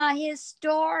his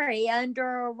story,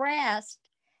 Under Arrest,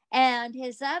 and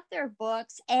his other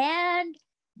books, and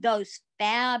those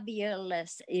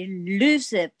fabulous,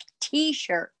 elusive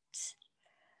T-shirts.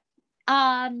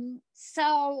 And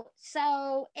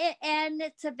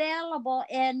it's available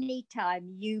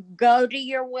anytime. You go to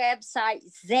your website,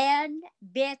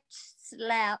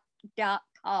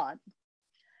 zenbitchslap.com.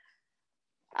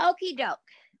 Okie doke.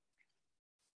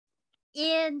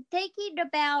 In thinking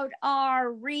about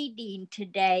our reading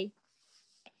today,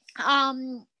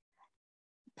 Paul,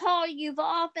 you've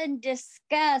often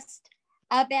discussed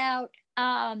about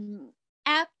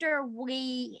after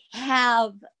we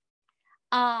have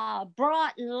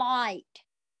brought light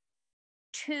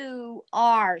to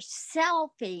our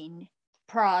selfing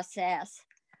process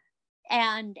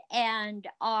and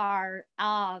our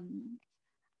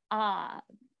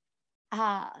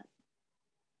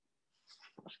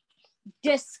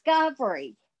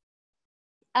discovery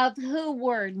of who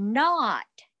we're not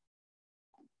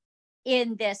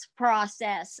in this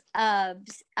process of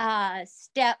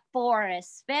step 4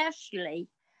 especially,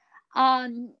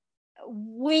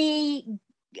 we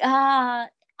are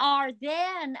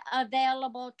then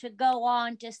available to go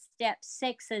on to step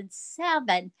 6 and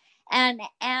 7 and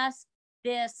ask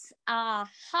this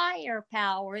higher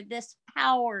power, this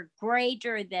power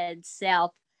greater than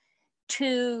self,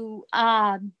 to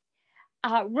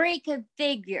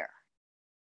reconfigure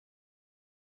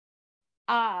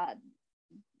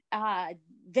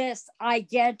this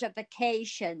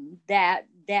identification that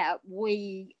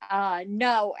we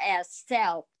know as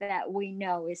self, that we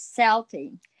know is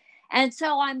selfing. And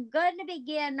so I'm going to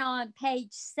begin on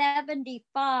page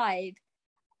 75,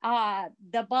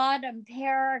 the bottom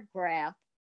paragraph.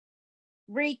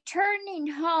 Returning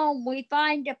home, we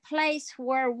find a place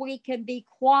where we can be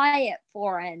quiet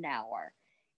for an hour,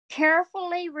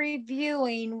 carefully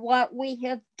reviewing what we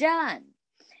have done.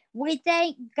 We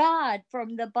thank God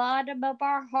from the bottom of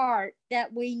our heart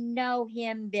that we know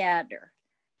him better.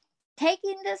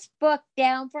 Taking this book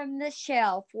down from the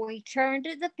shelf, we turn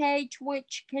to the page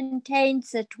which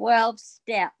contains the 12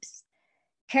 steps,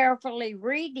 carefully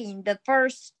reading the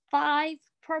first 5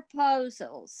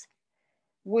 proposals.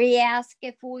 We ask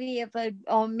if we have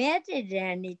omitted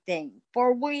anything,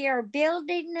 for we are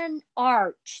building an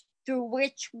arch through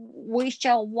which we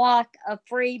shall walk a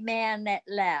free man at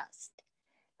last.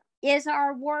 Is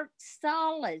our work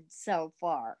solid so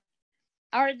far?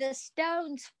 Are the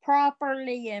stones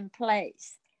properly in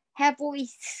place? Have we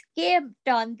skimped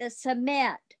on the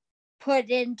cement put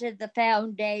into the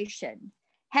foundation?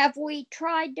 Have we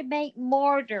tried to make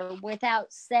mortar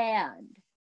without sand?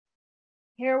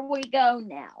 Here we go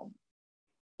now.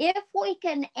 If we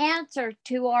can answer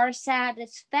to our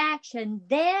satisfaction,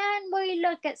 then we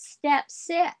look at step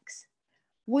 6.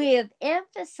 We have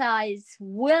emphasized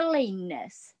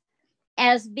willingness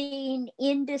as being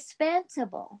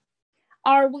indispensable.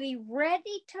 Are we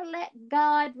ready to let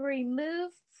God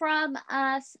remove from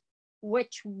us,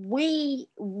 which we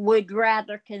would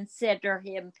rather consider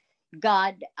him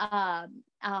God,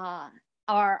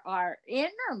 our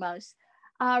innermost,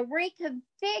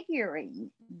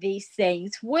 reconfiguring these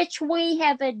things which we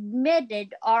have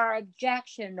admitted are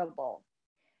objectionable?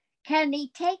 Can he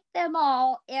take them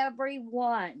all, every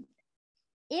one?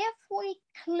 If we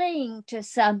cling to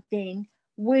something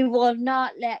we will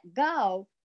not let go,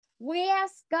 we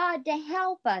ask God to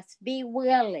help us be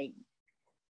willing.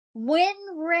 When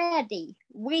ready,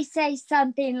 we say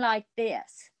something like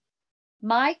this: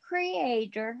 my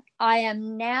Creator, I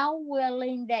am now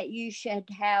willing that you should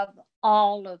have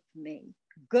all of me,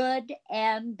 good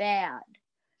and bad.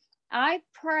 I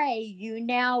pray you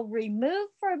now remove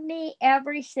from me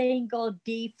every single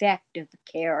defect of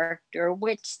character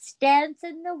which stands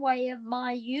in the way of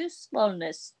my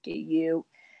usefulness to you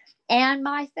and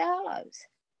my fellows.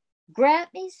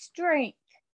 Grant me strength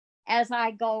as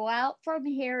I go out from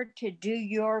here to do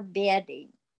your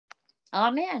bidding.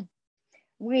 Amen.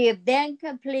 We have then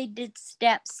completed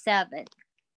step 7.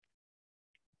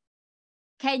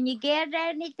 Can you get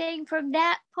anything from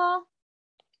that, Paul?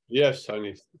 Yes,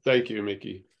 honey. Thank you,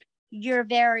 Mickey. You're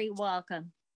very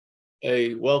welcome.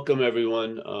 Hey, welcome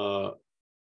everyone.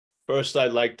 First,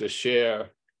 I'd like to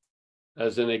share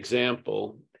as an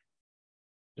example,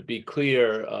 to be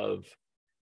clear, of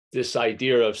this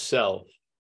idea of self,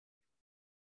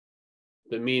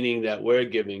 the meaning that we're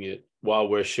giving it while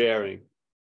we're sharing,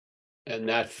 and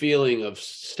that feeling of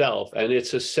self. And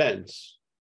it's a sense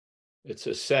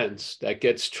that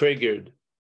gets triggered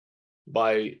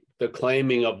by the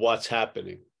claiming of what's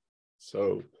happening.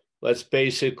 So let's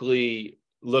basically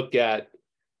look at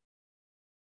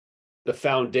the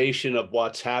foundation of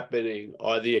what's happening,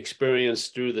 or the experience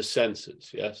through the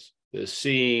senses. Yes. There's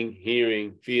seeing,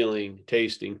 hearing, feeling,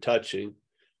 tasting, touching.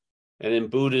 And in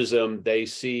Buddhism, they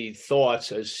see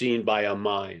thoughts as seen by a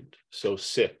mind. So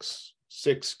six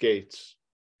gates.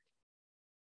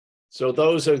 So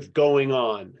those are going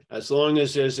on. As long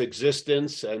as there's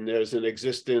existence and there's an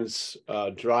existence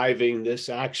driving this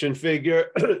action figure,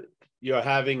 you're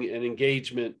having an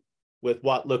engagement with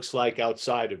what looks like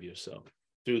outside of yourself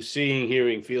through seeing,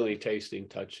 hearing, feeling, tasting,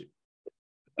 touching.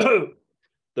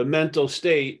 The mental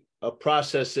state, a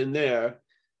process in there,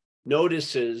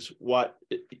 notices what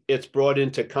it's brought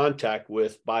into contact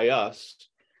with by us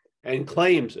and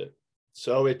claims it.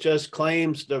 So it just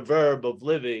claims the verb of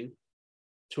living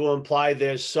to imply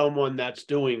there's someone that's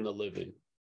doing the living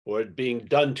or being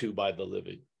done to by the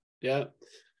living. Yeah.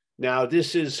 Now,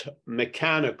 this is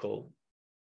mechanical.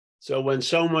 So when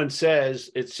someone says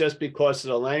it's just because of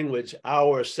the language,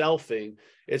 our selfing,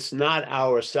 it's not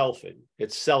our selfing,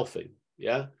 it's selfing.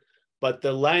 Yeah. But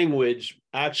the language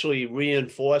actually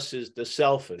reinforces the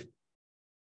selfing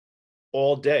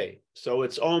all day. So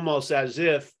it's almost as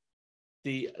if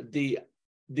the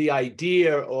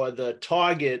idea or the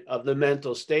target of the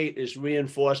mental state is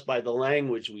reinforced by the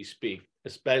language we speak.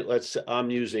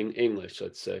 I'm using English,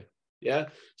 let's say. Yeah.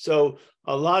 So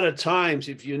a lot of times,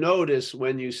 if you notice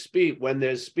when you speak, when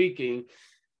there's speaking,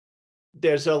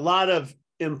 there's a lot of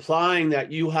implying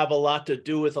that you have a lot to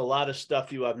do with a lot of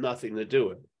stuff you have nothing to do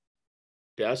with.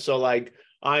 Yeah. So like,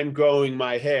 I'm growing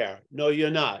my hair. No, you're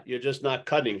not. You're just not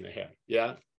cutting the hair.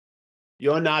 Yeah.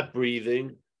 You're not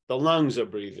breathing. The lungs are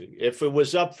breathing. If it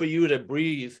was up for you to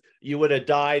breathe, you would have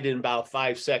died in about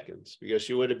 5 seconds because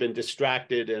you would have been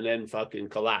distracted and then fucking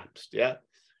collapsed. Yeah.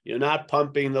 You're not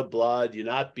pumping the blood. You're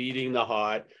not beating the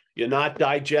heart. You're not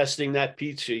digesting that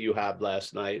pizza you had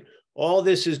last night. All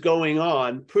this is going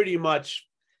on pretty much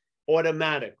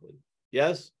automatically.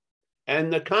 Yes.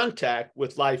 And the contact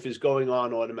with life is going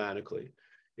on automatically.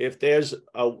 If there's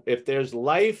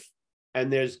life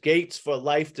and there's gates for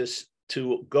life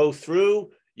to go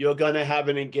through, you're going to have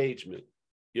an engagement.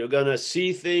 You're going to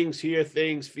see things, hear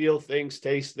things, feel things,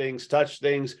 taste things, touch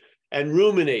things, and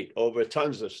ruminate over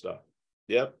tons of stuff.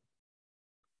 Yep.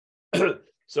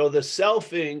 So the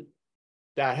selfing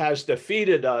that has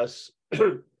defeated us,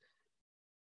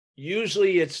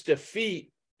 usually its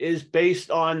defeat is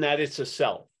based on that it's a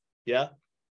self. Yeah.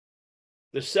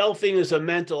 The selfing is a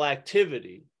mental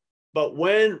activity. But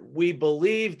when we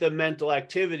believe the mental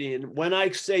activity, and when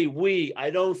I say we, I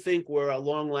don't think we're a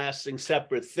long-lasting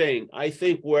separate thing. I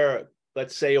think we're,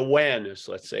 let's say, awareness,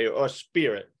 let's say, or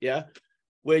spirit, yeah?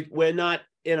 We're not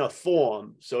in a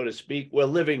form, so to speak. We're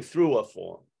living through a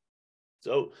form.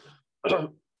 So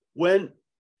when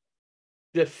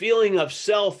the feeling of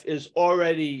self is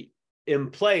already in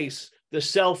place, the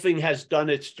selfing has done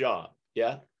its job,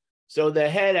 yeah? So the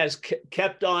head has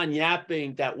kept on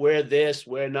yapping that we're this,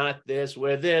 we're not this,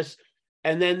 we're this.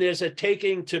 And then there's a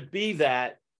taking to be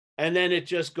that. And then it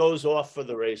just goes off for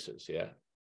the races. Yeah.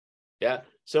 Yeah.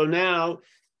 So now,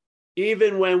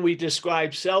 even when we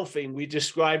describe selfing, we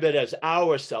describe it as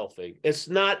our selfing. It's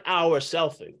not our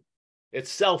selfing.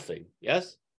 It's selfing.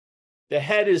 Yes. The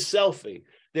head is selfing.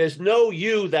 There's no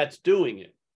you that's doing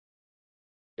it.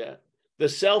 Yeah. The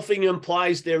selfing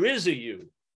implies there is a you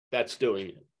that's doing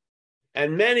it.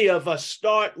 And many of us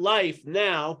start life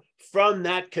now from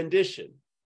that condition.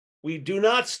 We do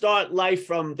not start life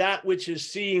from that which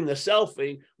is seeing the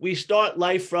selfing. We start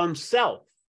life from self.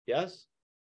 Yes.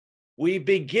 We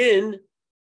begin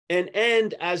and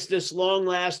end as this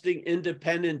long-lasting,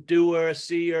 independent doer,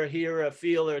 seer, hearer,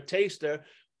 feeler, taster,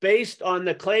 based on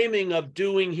the claiming of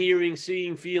doing, hearing,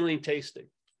 seeing, feeling, tasting.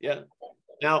 Yeah.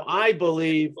 Now, I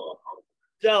believe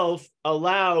self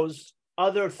allows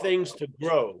other things to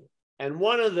grow. And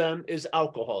one of them is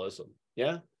alcoholism.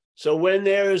 Yeah. So when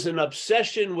there is an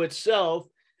obsession with self,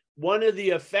 one of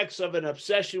the effects of an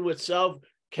obsession with self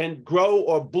can grow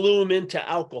or bloom into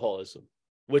alcoholism,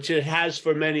 which it has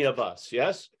for many of us.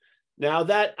 Yes. Now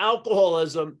that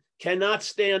alcoholism cannot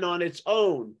stand on its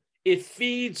own. It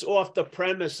feeds off the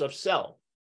premise of self.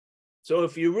 So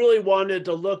if you really wanted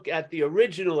to look at the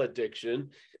original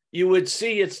addiction, you would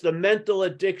see it's the mental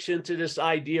addiction to this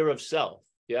idea of self.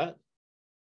 Yeah.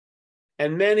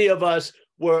 And many of us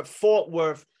were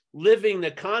living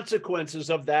the consequences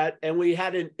of that, and we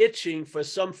had an itching for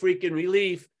some freaking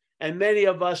relief, and many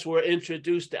of us were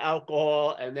introduced to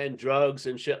alcohol and then drugs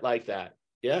and shit like that,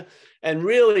 yeah? And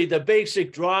really, the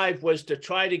basic drive was to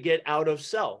try to get out of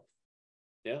self,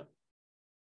 yeah?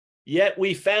 Yet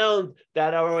we found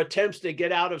that our attempts to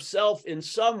get out of self in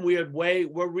some weird way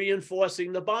were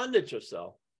reinforcing the bondage of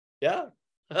self, yeah?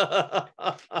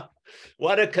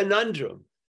 What a conundrum.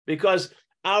 Because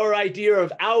our idea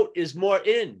of out is more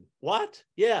in. What?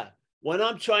 Yeah. When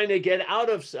I'm trying to get out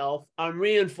of self, I'm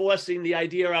reinforcing the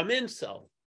idea I'm in self.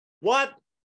 What?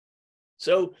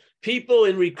 So people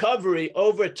in recovery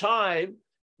over time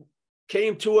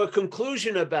came to a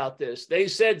conclusion about this. They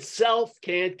said self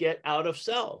can't get out of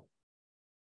self.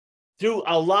 Through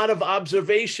a lot of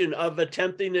observation of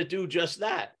attempting to do just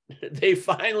that, they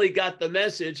finally got the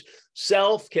message,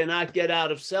 self cannot get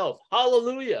out of self.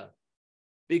 Hallelujah.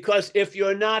 Because if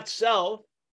you're not self,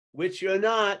 which you're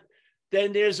not,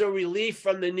 then there's a relief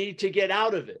from the need to get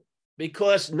out of it.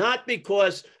 Not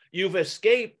because you've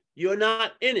escaped, you're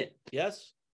not in it,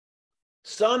 yes?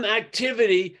 Some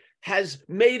activity has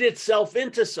made itself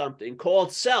into something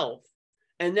called self.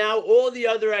 And now all the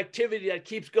other activity that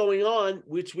keeps going on,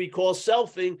 which we call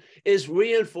selfing, is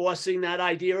reinforcing that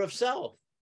idea of self.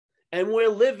 And we're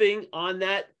living on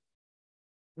that,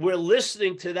 we're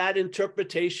listening to that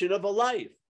interpretation of a life.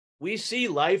 We see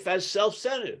life as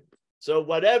self-centered. So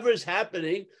whatever is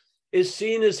happening is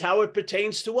seen as how it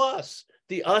pertains to us,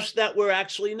 the us that we're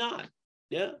actually not.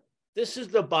 Yeah, this is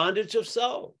the bondage of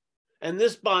self. And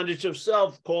this bondage of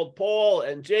self called Paul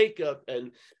and Jacob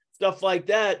and stuff like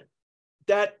that,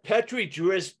 that Petri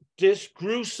dish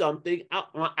grew something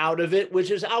out of it, which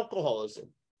is alcoholism,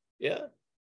 yeah,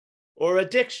 or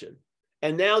addiction.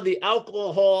 And now the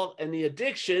alcohol and the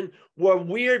addiction were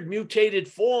weird mutated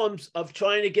forms of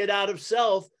trying to get out of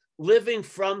self, living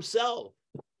from self.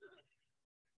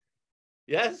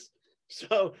 Yes?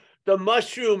 So the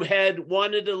mushroom head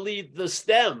wanted to leave the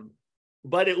stem,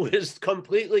 but it was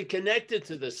completely connected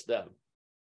to the stem.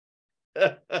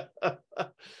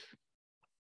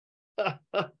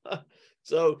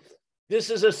 So this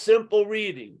is a simple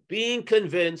reading. Being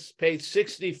convinced, page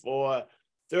 64,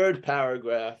 third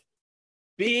paragraph.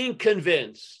 Being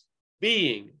convinced,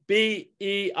 being,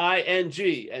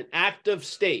 B-E-I-N-G, an active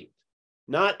state.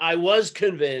 Not I was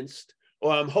convinced,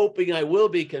 or I'm hoping I will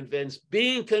be convinced.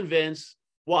 Being convinced,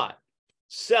 what?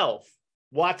 Self.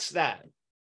 What's that?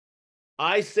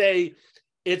 I say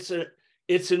it's an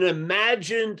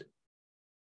imagined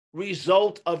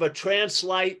result of a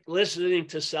translate listening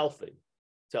to selfing,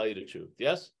 tell you the truth,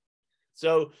 yes?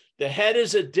 So the head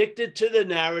is addicted to the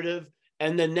narrative,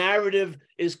 and the narrative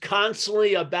is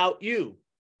constantly about you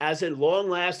as a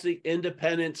long-lasting,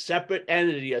 independent, separate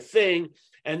entity, a thing,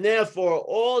 and therefore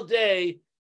all day,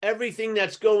 everything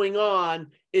that's going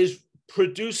on is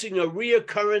producing a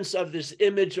reoccurrence of this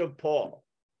image of Paul.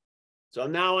 So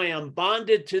now I am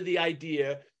bonded to the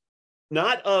idea,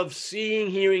 not of seeing,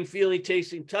 hearing, feeling,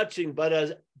 tasting, touching, but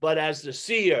as the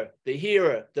seer, the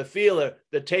hearer, the feeler,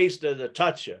 the taster, the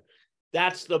toucher.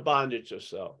 That's the bondage of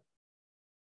self.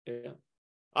 Yeah.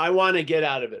 I want to get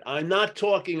out of it. I'm not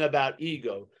talking about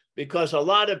ego, because a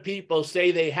lot of people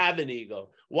say they have an ego.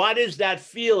 What is that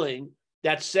feeling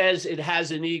that says it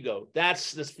has an ego?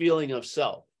 That's the feeling of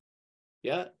self.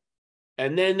 Yeah.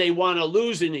 And then they want to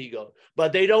lose an ego,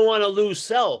 but they don't want to lose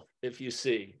self, if you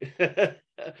see.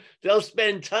 They'll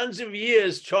spend tons of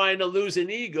years trying to lose an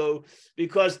ego,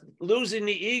 because losing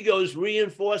the ego is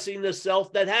reinforcing the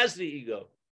self that has the ego.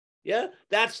 Yeah,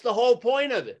 that's the whole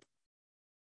point of it.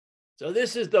 So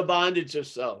this is the bondage of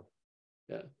self.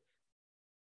 Yeah.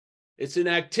 It's an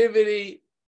activity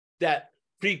that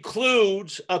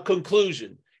precludes a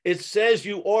conclusion. It says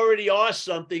you already are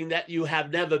something that you have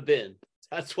never been.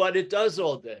 That's what it does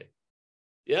all day.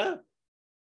 Yeah.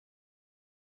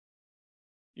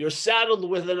 You're saddled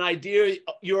with an idea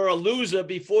you're a loser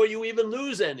before you even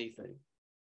lose anything.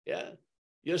 Yeah.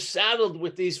 You're saddled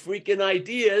with these freaking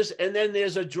ideas, and then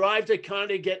there's a drive to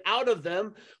kind of get out of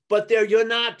them, but you're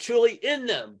not truly in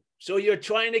them. So you're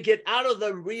trying to get out of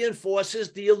them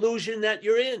reinforces the illusion that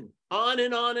you're in. On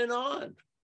and on and on.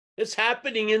 It's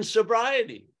happening in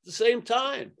sobriety at the same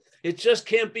time. It just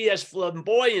can't be as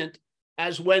flamboyant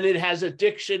as when it has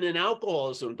addiction and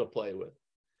alcoholism to play with.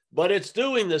 But it's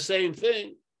doing the same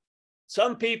thing.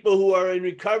 Some people who are in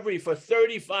recovery for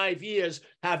 35 years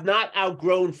have not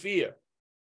outgrown fear.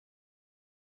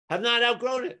 Have not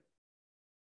outgrown it.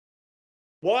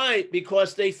 Why?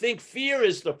 Because they think fear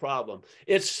is the problem.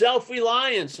 It's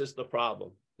self-reliance is the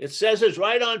problem. It says it's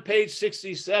right on page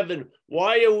 67.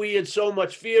 Why are we in so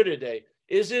much fear today?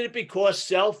 Isn't it because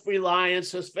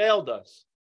self-reliance has failed us?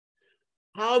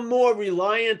 How more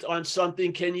reliant on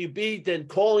something can you be than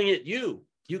calling it you?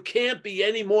 You can't be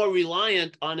any more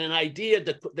reliant on an idea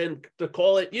than to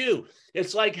call it you.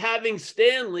 It's like having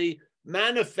Stanley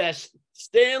manifest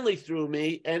Stanley through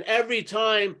me, and every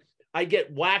time I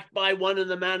get whacked by one of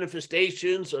the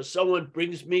manifestations or someone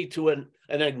brings me to an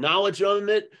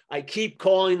acknowledgement, I keep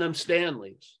calling them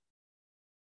Stanleys.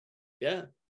 Yeah.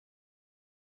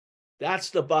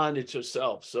 That's the bondage of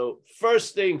self. So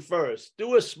first thing first,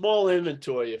 do a small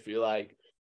inventory if you like.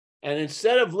 And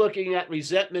instead of looking at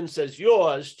resentments as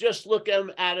yours, just look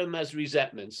at them as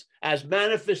resentments, as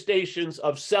manifestations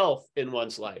of self in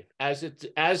one's life, as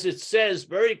it says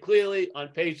very clearly on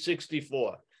page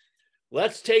 64.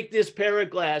 Let's take this pair of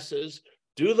glasses,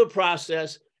 do the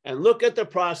process, and look at the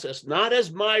process, not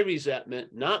as my resentment,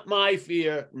 not my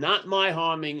fear, not my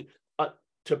harming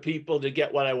to people to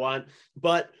get what I want,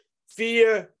 but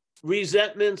fear,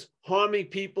 resentments, harming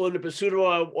people in the pursuit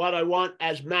of what I want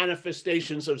as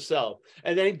manifestations of self.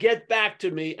 And then get back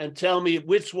to me and tell me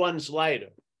which one's lighter.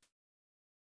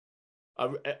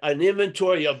 An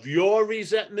inventory of your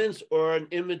resentments or an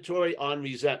inventory on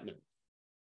resentment.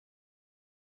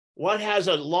 What has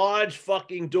a large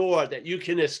fucking door that you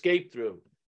can escape through?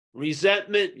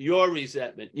 Resentment, your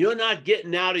resentment. You're not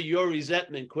getting out of your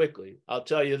resentment quickly, I'll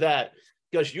tell you that,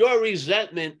 because your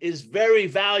resentment is very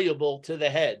valuable to the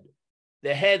head.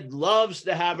 The head loves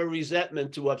to have a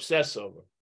resentment to obsess over.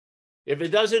 If it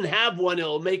doesn't have one,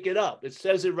 it'll make it up. It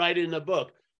says it right in the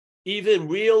book. Even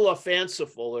real or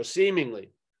fanciful or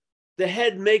seemingly. The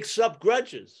head makes up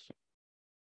grudges.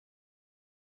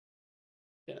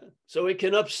 Yeah. So it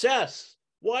can obsess.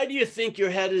 Why do you think your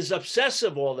head is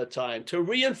obsessive all the time? To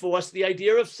reinforce the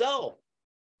idea of self.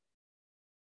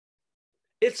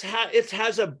 It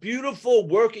has a beautiful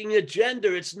working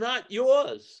agenda. It's not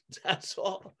yours. That's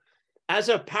all. As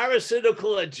a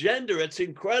parasitical agenda, it's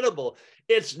incredible.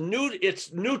 It's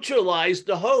neutralized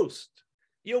the host.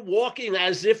 You're walking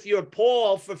as if you're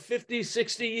Paul for 50,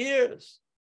 60 years.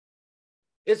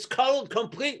 It's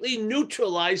completely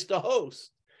neutralized the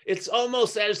host. It's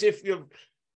almost as if you're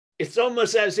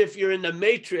in the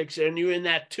Matrix and you're in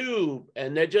that tube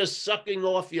and they're just sucking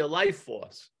off your life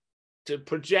force to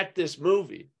project this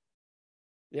movie.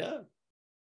 Yeah.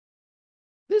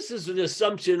 This is an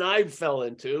assumption I fell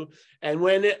into. And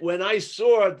when I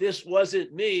saw this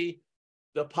wasn't me,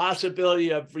 the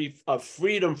possibility of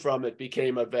freedom from it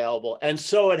became available. And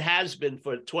so it has been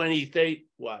for 28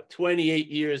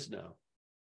 years now.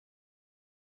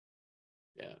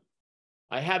 Yeah.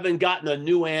 I haven't gotten a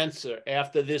new answer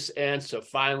after this answer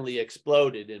finally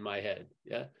exploded in my head.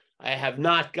 Yeah. I have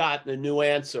not gotten a new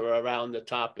answer around the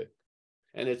topic.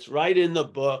 And it's right in the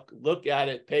book. Look at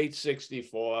it, page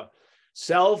 64.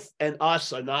 Self and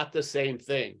us are not the same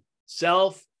thing.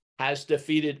 Self has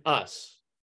defeated us.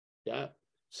 Yeah.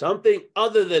 Something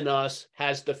other than us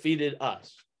has defeated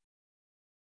us.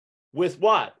 With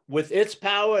what? With its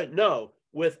power? No,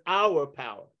 with our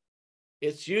power.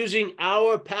 It's using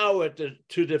our power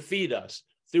to defeat us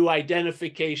through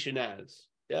identification as.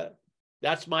 Yeah.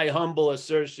 That's my humble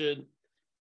assertion.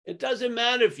 It doesn't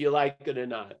matter if you like it or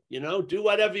not. Do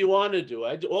whatever you want to do.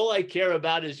 All I care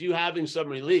about is you having some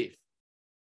relief.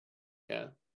 Yeah.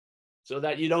 So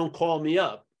that you don't call me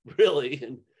up, really,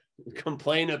 and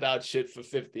complain about shit for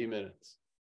 50 minutes.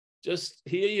 Just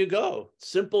here you go.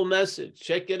 Simple message.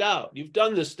 Check it out. You've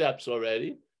done the steps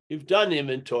already. You've done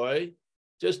inventory.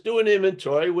 Just do an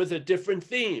inventory with a different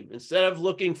theme. Instead of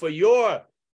looking for your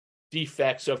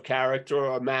defects of character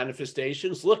or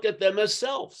manifestations, look at them as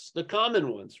selves, the common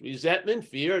ones: resentment,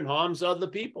 fear, and harms other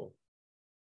people.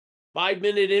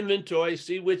 5-minute inventory,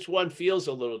 see which one feels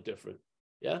a little different.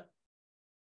 Yeah.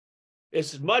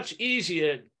 It's much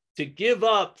easier to give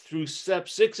up through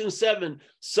steps 6 and 7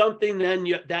 something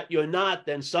that you're not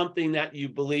than something that you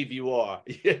believe you are.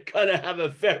 You're going to have a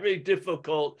very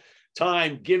difficult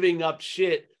time giving up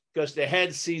shit because the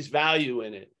head sees value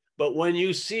in it. But when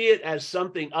you see it as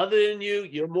something other than you,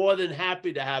 you're more than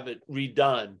happy to have it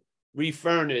redone,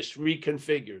 refurnished,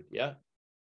 reconfigured. Yeah.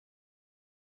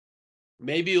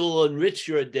 Maybe it will enrich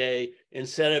your day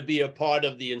instead of be a part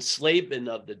of the enslavement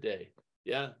of the day.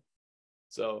 Yeah.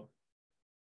 So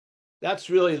that's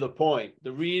really the point.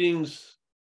 The readings,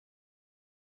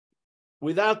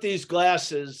 without these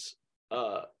glasses,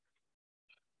 I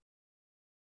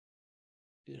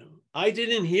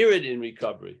didn't hear it in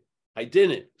recovery. I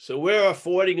didn't. So we're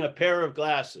affording a pair of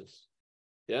glasses.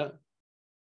 Yeah.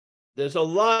 There's a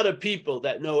lot of people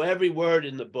that know every word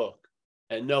in the book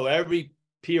and know every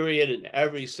period and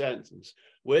every sentence.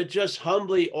 We're just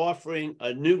humbly offering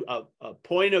a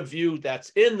point of view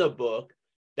that's in the book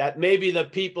that maybe the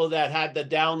people that had the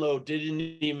download didn't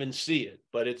even see it,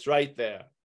 but it's right there.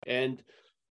 And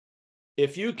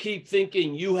if you keep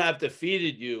thinking you have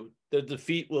defeated you, the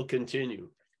defeat will continue.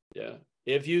 Yeah.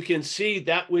 If you can see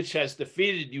that which has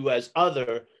defeated you as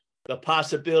other, the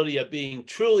possibility of being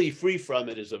truly free from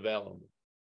it is available.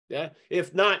 Yeah.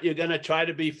 If not, you're going to try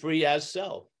to be free as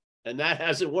self. And that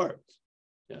hasn't worked.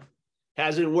 Yeah.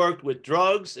 Hasn't worked with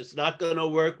drugs. It's not going to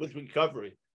work with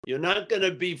recovery. You're not going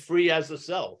to be free as a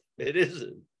self. It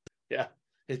isn't. Yeah,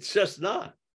 it's just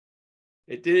not.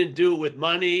 It didn't do it with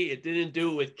money. It didn't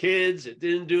do it with kids. It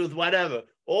didn't do it with whatever.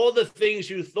 All the things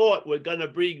you thought were going to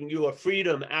bring you a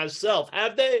freedom as self,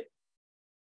 have they?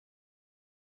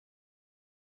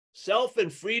 Self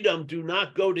and freedom do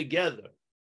not go together.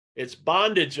 Its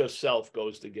bondage of self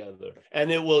goes together,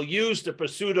 and it will use the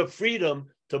pursuit of freedom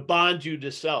to bond you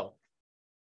to self.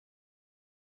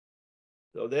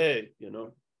 So there,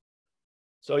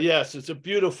 So yes, it's a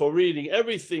beautiful reading,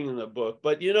 everything in the book.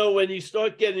 But when you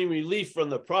start getting relief from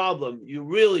the problem, you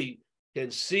really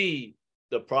can see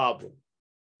the problem.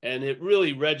 And it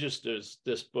really registers,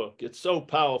 this book. It's so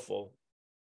powerful.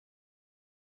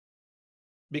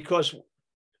 Because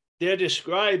they're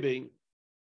describing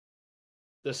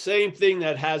the same thing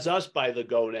that has us by the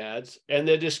gonads, and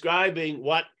they're describing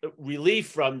what relief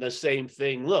from the same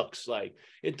thing looks like.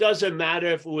 It doesn't matter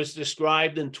if it was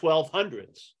described in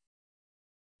 1200s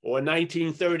or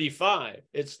 1935.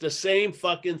 It's the same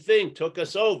fucking thing took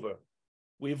us over.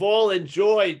 We've all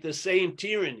enjoyed the same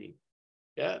tyranny.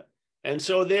 Yeah. And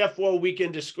so therefore we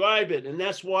can describe it. And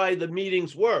that's why the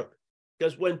meetings work.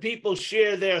 Because when people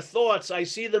share their thoughts, I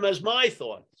see them as my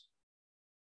thoughts.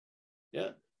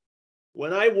 Yeah.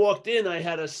 When I walked in, I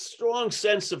had a strong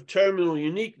sense of terminal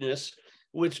uniqueness,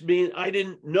 which means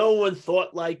no one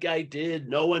thought like I did.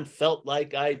 No one felt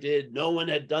like I did. No one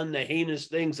had done the heinous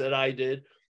things that I did.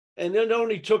 And it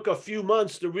only took a few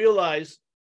months to realize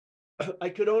I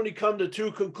could only come to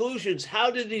two conclusions.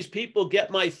 How did these people get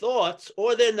my thoughts,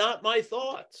 or they're not my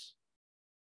thoughts?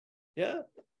 Yeah.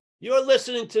 You're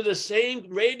listening to the same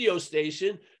radio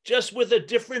station, just with a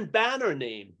different banner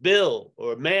name, Bill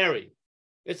or Mary.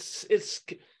 It's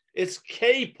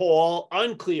K Paul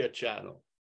Unclear Channel.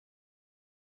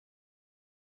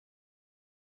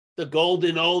 The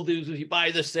golden oldies, we buy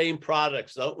the same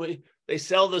products, don't we? They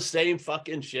sell the same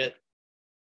fucking shit.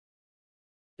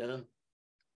 Don't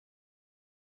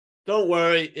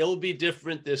worry, it'll be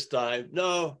different this time.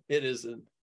 No, it isn't.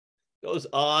 It goes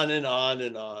on and on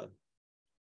and on.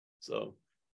 So,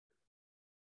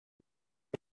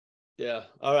 yeah.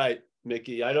 All right,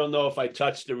 Mickey. I don't know if I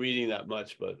touched the reading that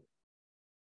much, but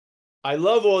I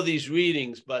love all these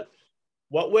readings. But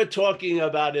what we're talking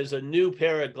about is a new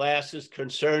pair of glasses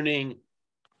concerning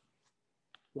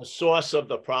the source of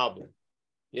the problem.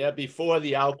 Yeah, before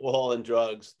the alcohol and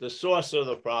drugs, the source of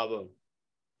the problem.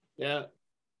 Yeah,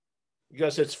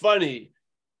 because it's funny,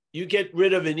 you get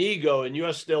rid of an ego and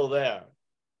you're still there.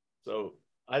 So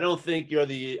I don't think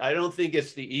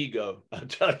it's the ego. I'll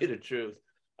tell you the truth.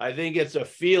 I think it's a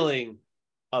feeling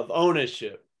of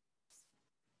ownership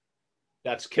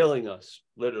that's killing us,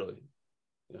 literally.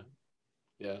 Yeah.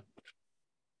 Yeah.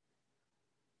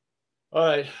 All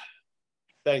right.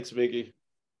 Thanks, Mickey.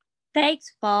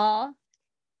 Thanks, Paul.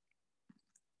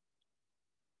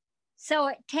 So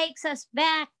it takes us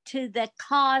back to the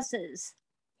causes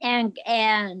and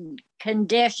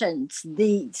conditions,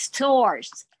 the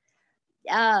source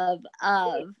of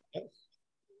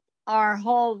our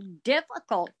whole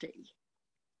difficulty.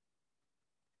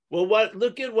 Well,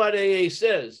 look at what AA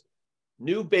says.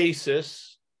 New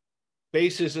basis.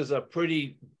 Basis is a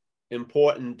pretty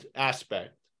important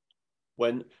aspect.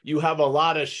 When you have a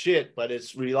lot of shit, but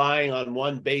it's relying on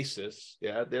one basis,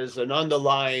 yeah, there's an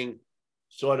underlying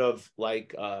sort of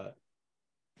like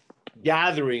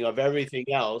gathering of everything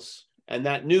else. And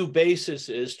that new basis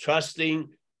is trusting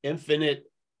infinite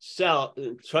self,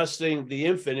 trusting the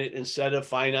infinite instead of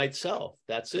finite self.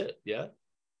 That's it. Yeah.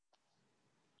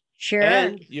 Sure.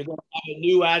 And you're going to have a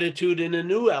new attitude and a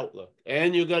new outlook.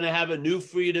 And you're going to have a new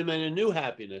freedom and a new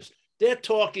happiness. They're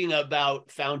talking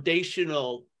about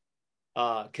foundational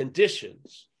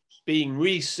conditions being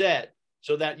reset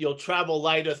so that you'll travel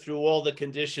lighter through all the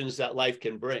conditions that life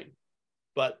can bring.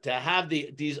 But to have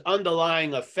these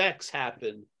underlying effects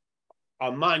happen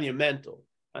are monumental.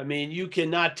 I mean, you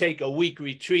cannot take a week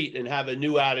retreat and have a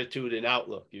new attitude and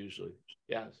outlook usually.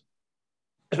 Yes.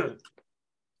 It's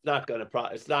not going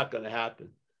to happen.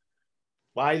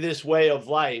 By this way of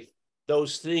life,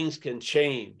 those things can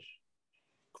change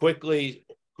quickly,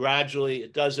 gradually.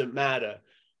 It doesn't matter.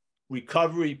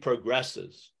 Recovery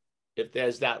progresses if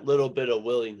there's that little bit of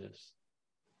willingness.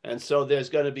 And so there's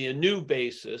going to be a new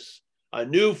basis, a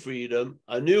new freedom,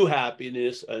 a new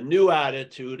happiness, a new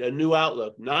attitude, a new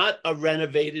outlook, not a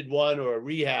renovated one or a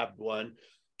rehabbed one.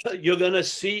 You're going to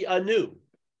see anew.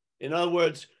 In other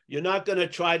words, you're not going to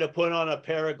try to put on a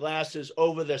pair of glasses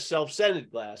over the self-centered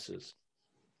glasses.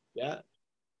 Yeah.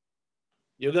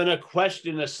 You're going to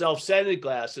question the self-centered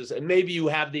glasses, and maybe you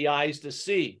have the eyes to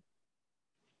see.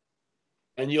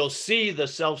 And you'll see the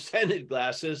self-centered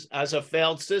glasses as a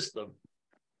failed system.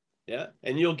 Yeah.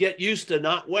 And you'll get used to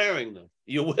not wearing them.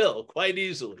 You will quite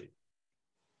easily.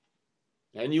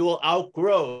 And you will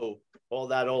outgrow all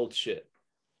that old shit.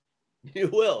 You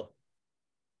will.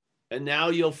 And now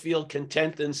you'll feel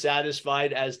content and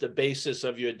satisfied as the basis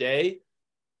of your day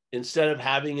instead of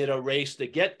having it a race to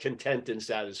get content and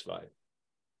satisfied.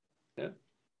 Yeah.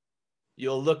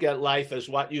 You'll look at life as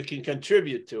what you can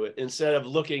contribute to it instead of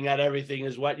looking at everything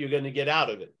as what you're going to get out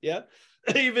of it. Yeah.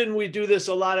 Even we do this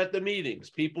a lot at the meetings.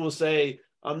 People will say,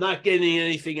 I'm not getting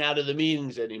anything out of the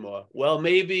meetings anymore. Well,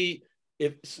 maybe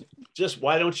if just,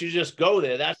 why don't you just go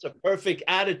there? That's a perfect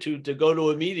attitude to go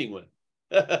to a meeting with.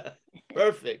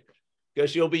 Perfect.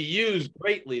 Because you'll be used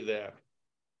greatly there.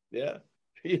 Yeah,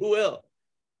 you will.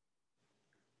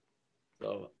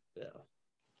 So, yeah.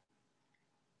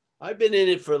 I've been in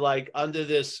it for like under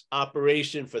this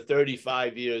operation for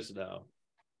 35 years now.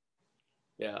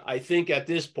 Yeah, I think at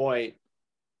this point,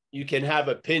 you can have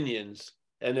opinions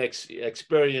and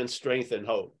experience strength and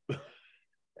hope.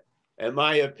 And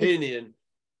my opinion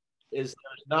is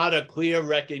there's not a clear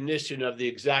recognition of the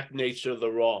exact nature of the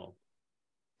wrong.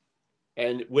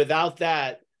 And without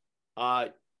that,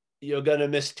 you're going to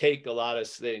mistake a lot of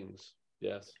things.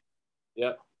 Yes.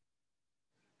 Yep.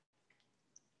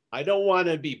 I don't want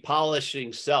to be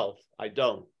polishing self. I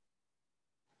don't.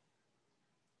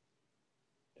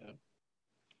 Yeah.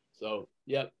 So,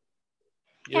 yep.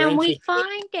 And we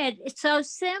find it, it's so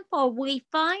simple. We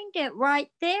find it right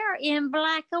there in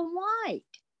black and white.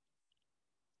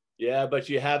 Yeah, but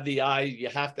you have the eye, you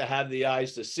have to have the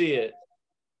eyes to see it.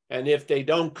 And if they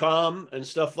don't come and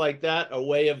stuff like that, a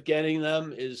way of getting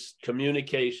them is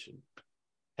communication,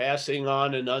 passing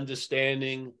on and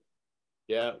understanding.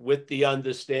 Yeah, with the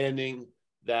understanding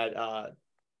that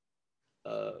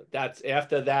that's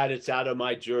after that, it's out of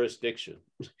my jurisdiction.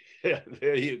 Yeah,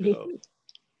 there you go.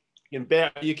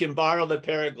 You can borrow the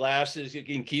pair of glasses. You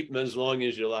can keep them as long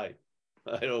as you like.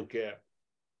 I don't care.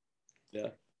 Yeah.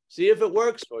 See if it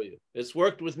works for you. It's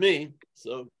worked with me.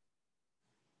 So.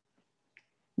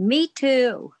 Me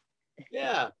too.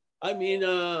 Yeah. I mean,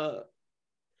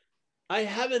 I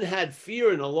haven't had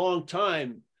fear in a long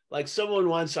time. Like someone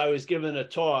once, I was giving a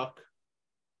talk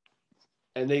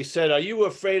and they said, are you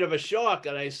afraid of a shark?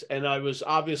 And I was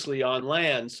obviously on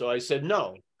land. So I said,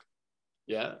 no.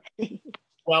 Yeah.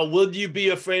 Well, would you be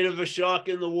afraid of a shark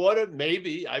in the water?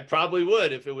 Maybe. I probably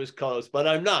would if it was close, but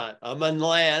I'm not. I'm on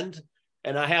land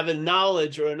and I have a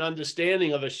knowledge or an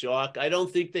understanding of a shark. I don't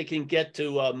think they can get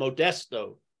to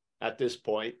Modesto at this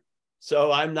point.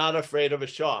 So I'm not afraid of a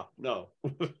shark. No.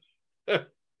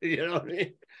 You know what I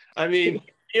mean? I mean,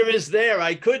 here is there.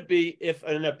 I could be if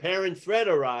an apparent threat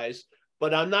arises,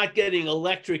 but I'm not getting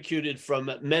electrocuted from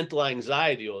mental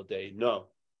anxiety all day. No.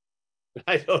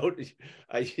 I don't,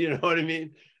 you know what I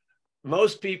mean?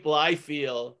 Most people, I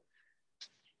feel,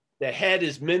 the head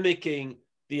is mimicking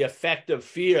the effect of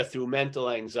fear through mental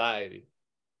anxiety.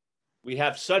 We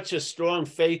have such a strong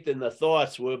faith in the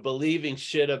thoughts. We're believing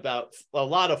shit about a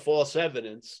lot of false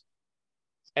evidence,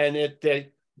 and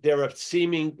they're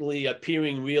seemingly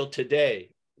appearing real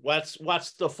today.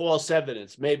 What's the false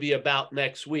evidence? Maybe about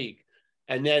next week.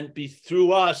 And then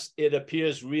through us, it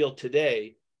appears real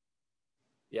today.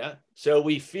 Yeah. So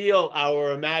we feel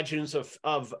our imagines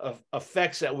of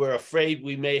effects that we're afraid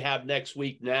we may have next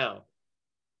week now.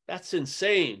 That's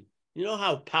insane. You know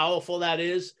how powerful that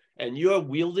is? And you're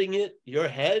wielding it, your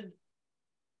head.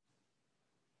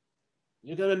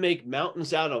 You're going to make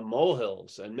mountains out of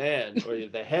molehills. And man, or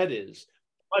the head is.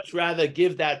 Much rather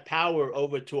give that power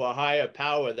over to a higher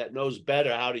power that knows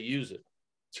better how to use it.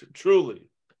 Truly.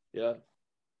 Yeah.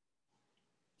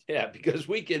 Yeah, because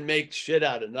we can make shit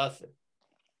out of nothing.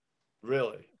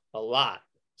 Really, a lot.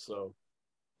 So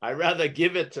I'd rather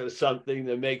give it to something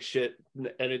that makes shit,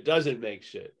 and it doesn't make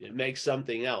shit. It makes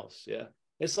something else. Yeah.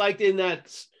 It's like in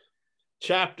that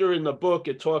chapter in the book,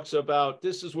 it talks about,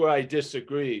 this is where I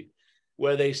disagree,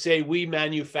 where they say we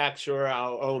manufacture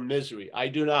our own misery. I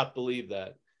do not believe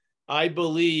that. I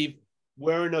believe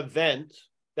we're an event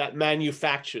that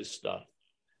manufactures stuff.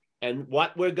 And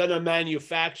what we're going to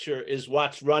manufacture is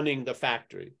what's running the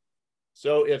factory.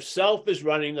 So if self is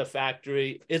running the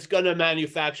factory, it's going to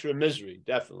manufacture misery,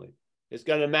 definitely. It's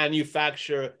going to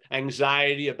manufacture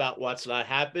anxiety about what's not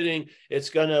happening. It's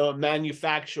going to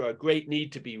manufacture a great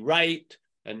need to be right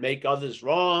and make others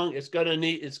wrong. It's going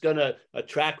to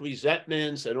attract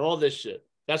resentments and all this shit.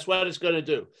 That's what it's going to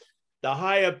do. The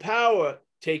higher power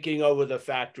taking over the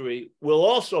factory will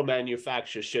also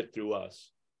manufacture shit through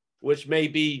us, which may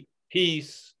be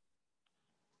peace,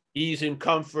 ease and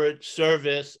comfort,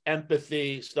 service,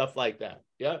 empathy, stuff like that.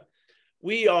 Yeah.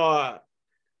 We're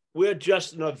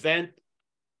just an event,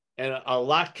 And a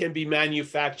lot can be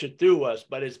manufactured through us,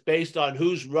 but it's based on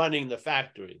who's running the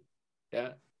factory. Yeah.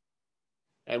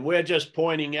 And we're just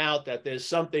pointing out that there's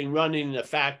something running the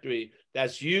factory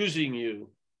that's using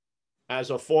you as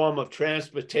a form of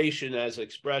transportation, as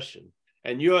expression.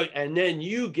 And then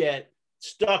you get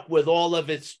stuck with all of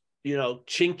its,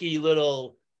 chinky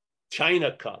little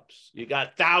China cups. You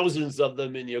got thousands of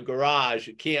them in your garage.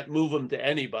 You can't move them to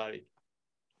anybody.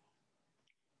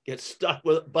 Get stuck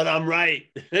with, but I'm right.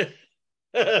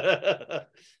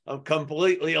 I'm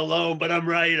completely alone, but I'm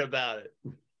right about it.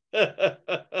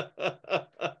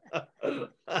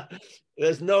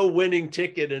 There's no winning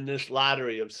ticket in this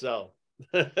lottery of self.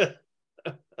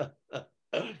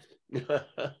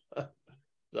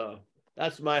 So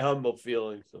that's my humble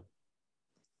feeling. So,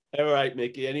 all right,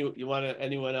 Mickey.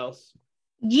 Anyone else?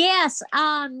 Yes,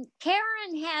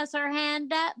 Karen has her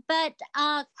hand up, but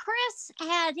Chris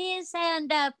had his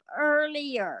hand up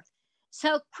earlier.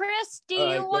 So, Chris, do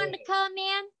you want to come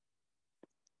in?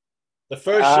 The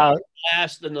first shall be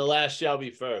last, and the last shall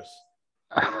be first.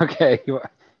 Okay, you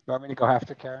want me to go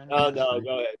after Karen? Oh no,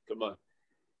 go ahead. Come on.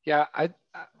 Yeah,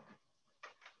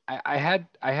 I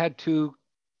had two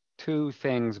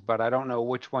things, but I don't know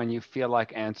which one you feel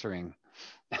like answering.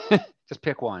 Just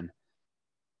pick one.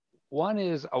 One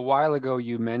is, a while ago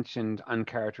you mentioned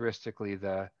uncharacteristically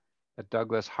the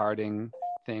Douglas Harding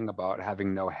thing about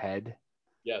having no head.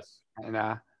 Yes. And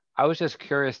I was just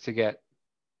curious to get,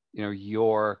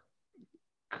 your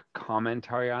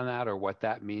commentary on that, or what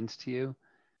that means to you.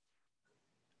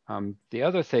 The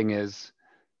other thing is,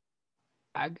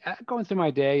 I going through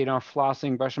my day,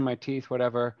 flossing, brushing my teeth,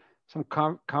 whatever, some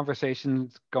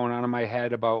conversations going on in my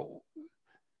head about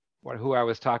who I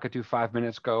was talking to 5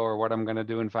 minutes ago, or what I'm going to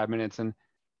do in 5 minutes. And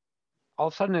all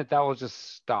of a sudden that will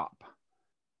just stop.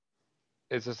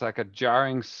 It's just like a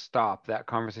jarring stop. That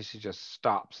conversation just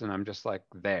stops, and I'm just like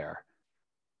there.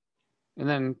 And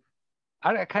then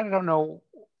I kind of don't know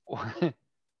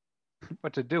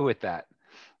what to do with that.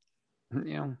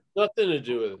 Nothing to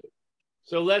do with it.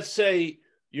 So let's say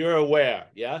you're aware,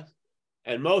 yeah?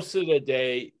 And most of the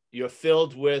day, you're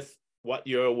filled with what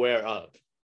you're aware of.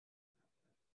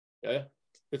 Okay?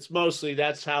 It's mostly,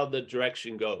 that's how the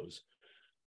direction goes.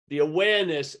 The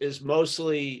awareness is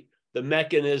mostly the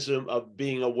mechanism of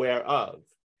being aware of.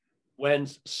 When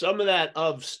some of that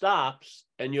of stops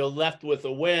and you're left with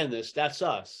awareness, that's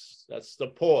us. That's the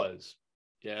pause.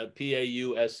 Yeah,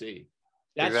 P-A-U-S-E.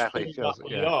 That's exactly what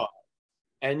we are.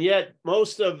 And yet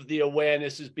most of the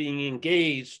awareness is being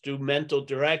engaged through mental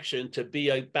direction to be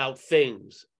about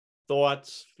things,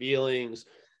 thoughts, feelings.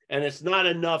 And it's not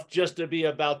enough just to be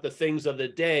about the things of the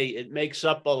day. It makes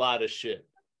up a lot of shit.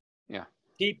 Yeah.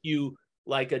 Keep you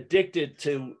like addicted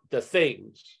to the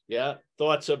things. Yeah.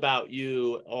 Thoughts about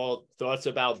you, all thoughts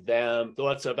about them,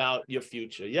 thoughts about your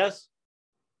future. Yes.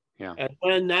 Yeah. And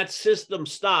when that system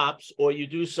stops, or you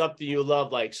do something you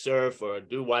love, like surf or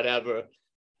do whatever,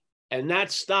 and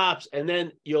that stops, and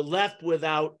then you're left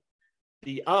without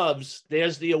the ofs,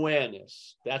 there's the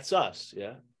awareness. That's us.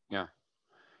 Yeah. Yeah.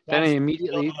 That's then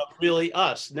immediately really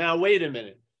us. Now, wait a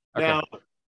minute. Okay. Now,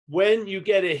 when you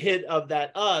get a hit of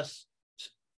that us,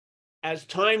 as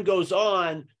time goes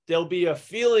on, there'll be a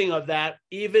feeling of that,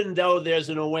 even though there's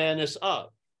an awareness of.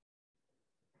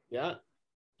 Yeah.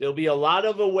 There'll be a lot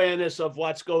of awareness of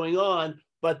what's going on,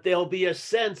 but there'll be a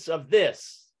sense of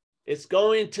this. It's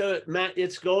going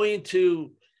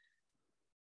to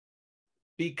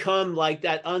become like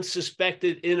that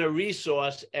unsuspected inner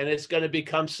resource, and it's going to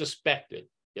become suspected.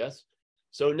 Yes.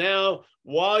 So now,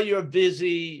 while you're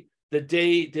busy,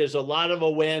 there's a lot of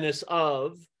awareness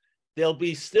of, there'll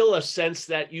be still a sense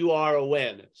that you are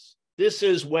awareness. This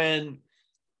is when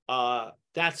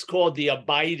that's called the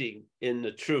abiding in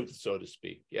the truth, so to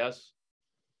speak. Yes.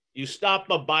 You stop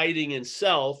abiding in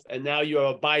self, and now you're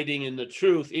abiding in the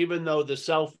truth, even though the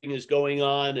selfing is going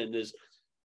on and there's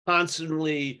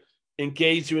constantly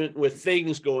engagement with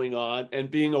things going on and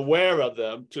being aware of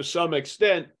them to some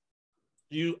extent.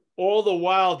 All the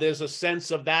while, there's a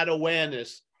sense of that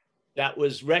awareness that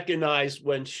was recognized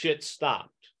when shit stopped.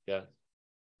 Yeah.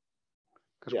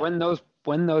 Because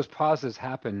when those pauses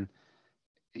happen,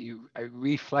 I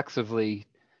reflexively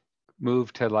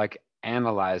move to like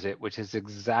analyze it, which is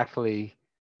exactly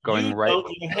going you right.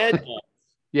 Don't, your head does.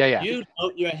 Yeah. You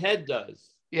don't, your head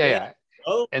does. Yeah.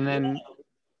 Oh, and then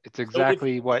it's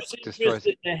exactly what destroys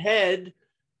it. In the head,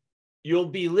 you'll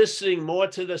be listening more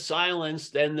to the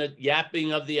silence than the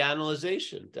yapping of the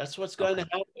analyzation. That's what's going to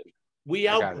happen. We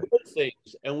outgrow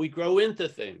things, and we grow into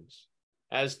things.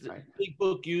 As the big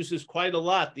book uses quite a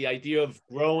lot, the idea of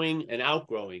growing and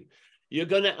outgrowing. You're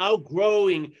going to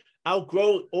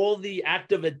outgrow all the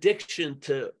active addiction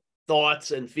to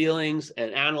thoughts and feelings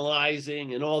and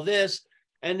analyzing and all this.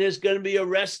 And there's going to be a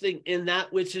resting in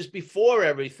that which is before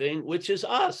everything, which is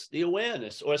us, the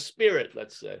awareness or spirit,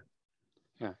 let's say.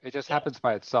 Yeah, it just happens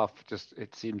by itself.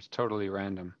 It seems totally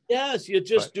random. Yes, you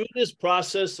just do this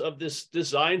process of this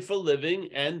design for living,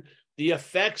 and the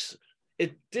effects.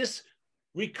 This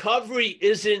recovery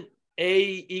isn't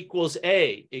A equals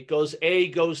A. It goes A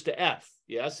goes to F.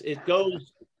 Yes, it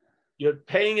goes. You're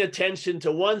paying attention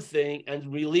to one thing,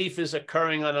 and relief is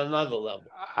occurring on another level.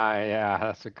 Yeah,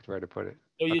 that's a good way to put it.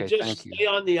 So you just stay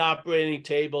on the operating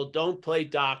table. Don't play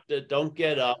doctor. Don't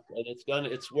get up, and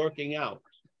it's working out.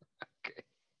 Okay.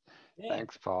 Yeah.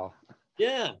 Thanks, Paul.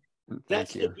 Yeah,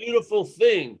 that's the beautiful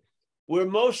thing. We're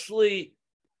mostly,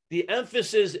 the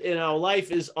emphasis in our life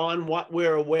is on what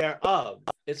we're aware of.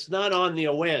 It's not on the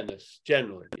awareness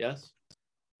generally. Yes.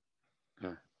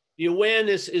 Yeah. The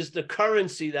awareness is the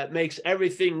currency that makes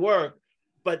everything work,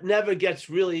 but never gets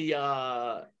really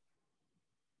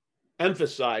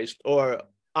emphasized or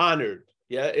honored.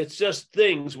 Yeah, it's just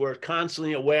things we're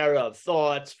constantly aware of,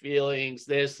 thoughts, feelings,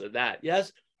 this or that.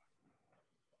 Yes.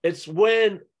 It's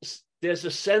when there's a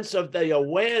sense of the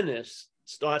awareness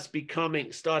starts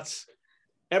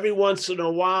every once in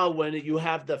a while, when you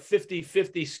have the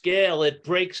 50-50 scale, it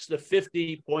breaks the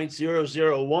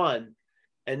 50.001.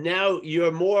 And now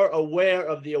you're more aware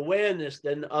of the awareness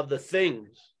than of the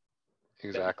things.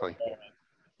 Exactly.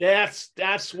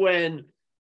 That's when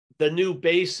the new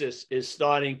basis is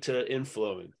starting to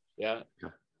influence. Yeah.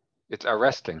 It's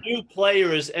arresting. New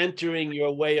player is entering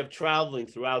your way of traveling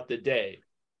throughout the day.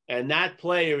 And that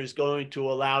player is going to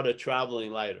allow the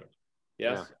traveling lighter.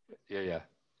 Yes? Yeah.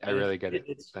 I really get it.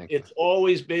 It's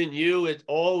always been you. It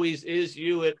always is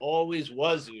you. It always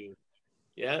was you.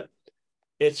 Yeah.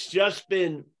 It's just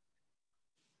been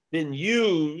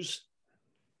used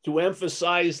to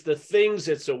emphasize the things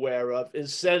it's aware of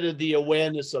instead of the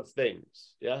awareness of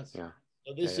things. Yes. Yeah.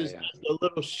 So this is just a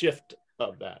little shift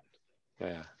of that.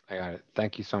 Yeah. I got it.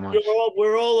 Thank you so much.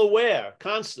 We're all aware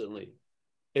constantly.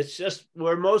 It's just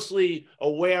we're mostly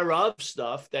aware of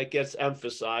stuff that gets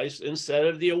emphasized instead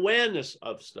of the awareness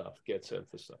of stuff gets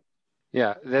emphasized.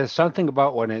 Yeah, there's something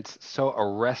about when it's so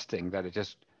arresting that it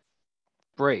just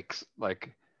breaks.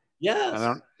 Like,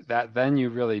 yes, then you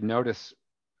really notice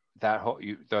that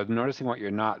noticing what you're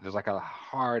not. There's like a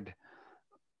hard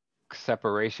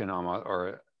separation almost,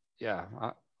 or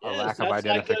a lack of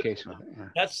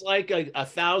identification. That's like a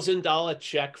 $1,000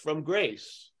 check from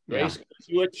Grace. Grace gives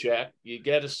you a check, you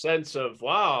get a sense of,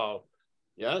 wow,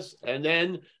 yes. And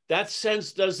then that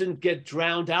sense doesn't get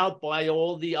drowned out by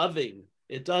all the othering.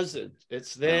 It doesn't.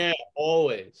 It's there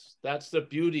always. That's the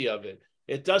beauty of it.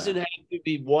 It doesn't have to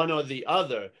be one or the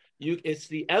other. It's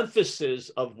the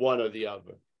emphasis of one or the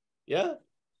other. Yeah.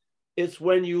 It's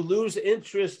when you lose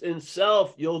interest in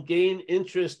self, you'll gain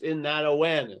interest in that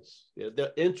awareness.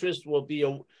 The interest will be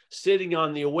sitting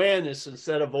on the awareness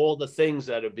instead of all the things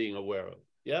that are being aware of.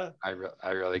 Yeah, I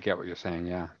really get what you're saying.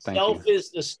 Yeah, self is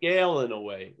the scale in a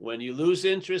way. When you lose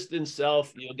interest in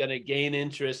self, you're going to gain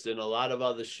interest in a lot of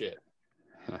other shit.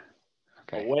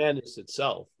 Okay. Awareness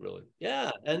itself, really.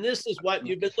 Yeah, and this is what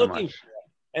you've been looking for,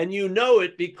 and you know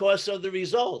it because of the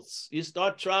results. You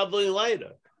start traveling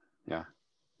lighter. Yeah.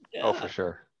 Oh, for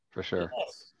sure.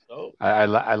 Yes. So, I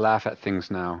laugh at things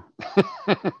now.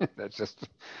 That's just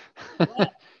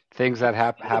things that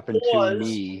happen to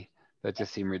me that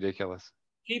just seem ridiculous.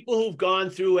 People who've gone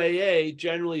through AA,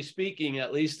 generally speaking,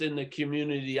 at least in the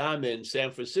community I'm in, San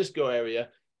Francisco area,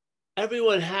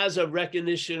 everyone has a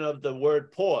recognition of the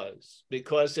word pause,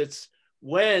 because it's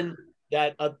when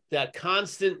that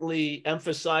constantly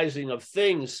emphasizing of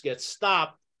things gets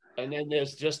stopped, and then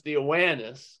there's just the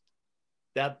awareness.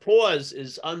 That pause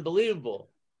is unbelievable.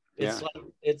 It's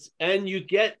and you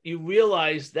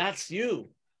realize that's you.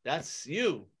 That's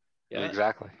you. Yeah?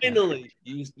 Exactly. Finally,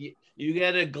 you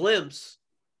get a glimpse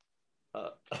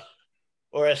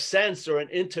or a sense or an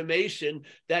intimation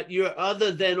that you're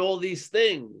other than all these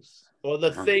things, or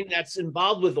the thing that's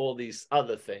involved with all these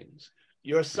other things.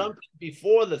 You're something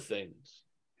before the things.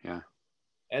 Yeah.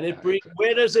 And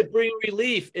where does it bring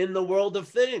relief? In the world of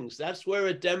things. That's where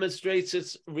it demonstrates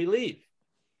its relief.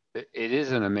 It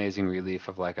is an amazing relief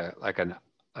of like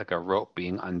a rope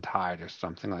being untied or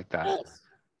something like that. Yes.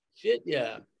 Shit,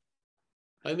 yeah.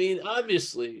 I mean,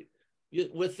 obviously,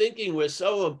 we're thinking we're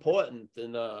so important,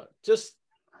 and just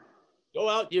go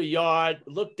out your yard,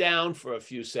 look down for a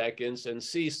few seconds, and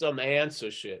see some ants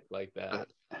or shit like that.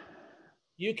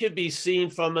 You could be seen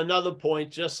from another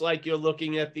point, just like you're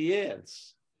looking at the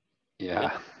ants.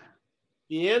 Yeah.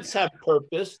 The ants have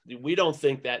purpose. We don't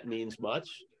think that means much,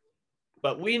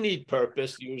 but we need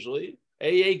purpose usually.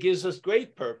 AA gives us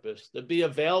great purpose to be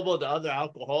available to other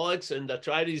alcoholics and to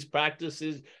try these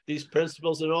practices, these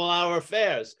principles in all our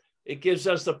affairs. It gives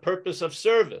us the purpose of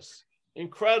service.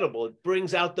 Incredible. It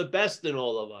brings out the best in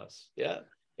all of us. Yeah.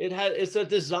 It's a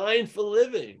design for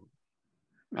living.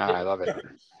 I love it.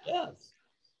 Yes.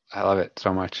 I love it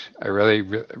so much. I really,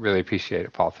 really appreciate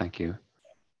it, Paul. Thank you.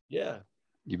 Yeah.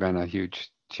 You've been a huge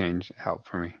help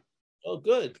for me. Oh,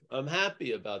 good. I'm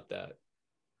happy about that.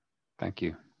 Thank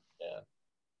you. Yeah.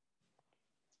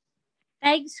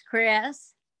 Thanks,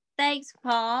 Chris. Thanks,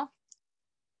 Paul.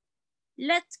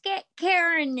 Let's get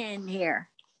Karen in here.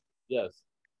 Yes.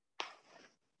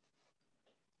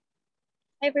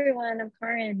 Hi everyone, I'm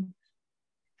Karen.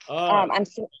 Oh.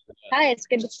 Hi, it's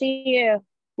good to see you.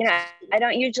 You know, I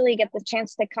don't usually get the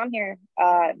chance to come here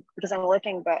because I'm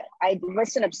working, but I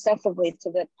listen obsessively to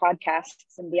the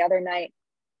podcasts. And the other night,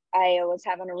 I was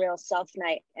having a real self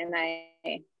night, and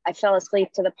I fell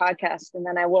asleep to the podcast, and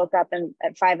then I woke up, and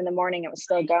at 5 a.m, it was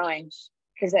still going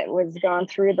because it was going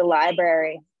through the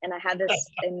library, and I had this,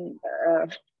 and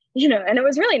you know, and it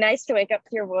was really nice to wake up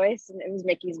to your voice, and it was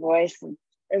Mickey's voice, and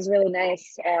it was really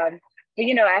nice. But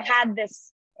you know, I had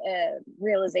this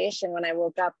realization when I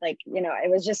woke up, like, you know,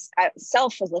 it was just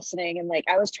self was listening, and like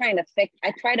I try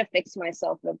to fix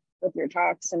myself with your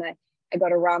talks, and I go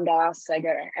to Ram Dass. I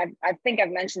think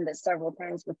I've mentioned this several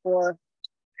times before,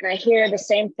 and I hear the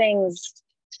same things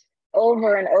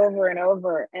over and over and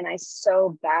over, and I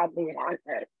so badly want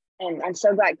it. And I'm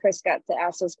so glad Chris got to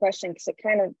ask this question, because it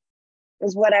kind of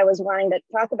is what I was wanting to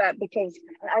talk about, because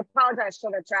I apologize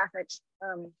for the traffic.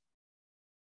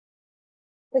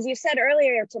 Because you said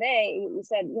earlier today, you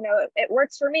said, you know, it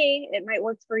works for me, it might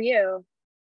work for you.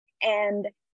 And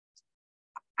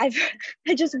I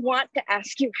just want to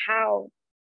ask you how,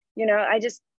 you know, I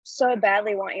just so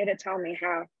badly want you to tell me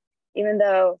how, even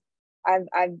though I've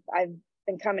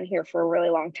been coming here for a really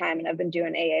long time, and I've been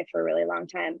doing AA for a really long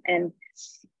time. And,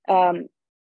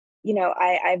 you know,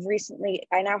 I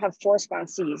now have 4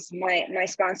 sponsees. My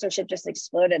sponsorship just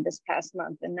exploded this past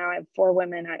month. And now I have 4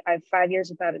 women. I have 5 years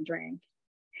without a drink.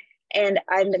 And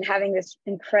I've been having this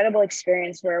incredible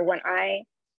experience where when I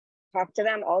talk to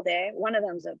them all day, one of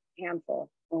them's a handful.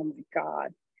 Oh my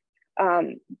God.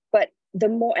 But the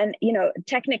more, and you know,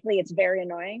 technically it's very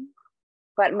annoying,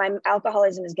 but my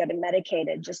alcoholism is getting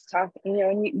medicated. Just talk, you know,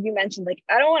 and you mentioned, like,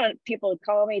 I don't want people to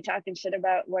call me talking shit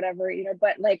about whatever, you know,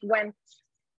 but like when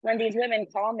these women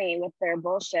call me with their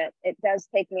bullshit, it does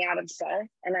take me out of self,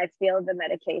 and I feel the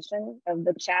medication of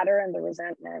the chatter and the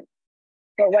resentment.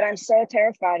 But what I'm so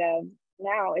terrified of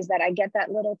now is that I get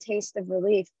that little taste of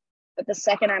relief, but the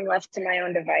second I'm left to my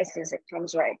own devices, it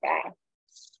comes right back.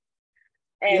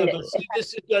 And yeah, but see,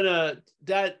 this is gonna,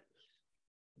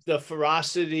 the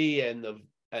ferocity and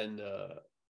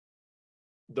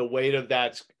the weight of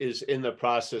that is in the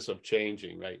process of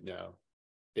changing right now.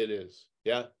 It is.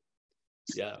 Yeah.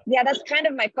 Yeah. Yeah, that's kind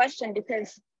of my question,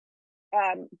 because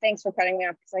thanks for cutting me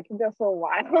off, because I could go for a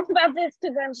while about this,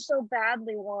 because I so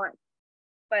badly want.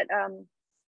 But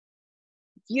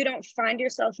you don't find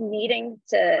yourself needing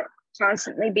to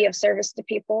constantly be of service to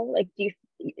people? Like,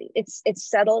 it's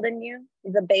settled in you?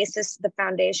 The basis, the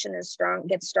foundation is strong,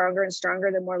 gets stronger and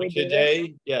stronger the more we do this?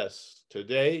 Today, yes.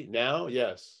 Today, now,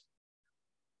 yes.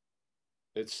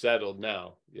 It's settled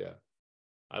now, yeah.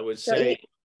 I would say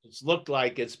it's looked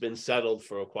like it's been settled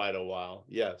for quite a while,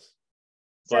 yes.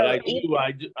 But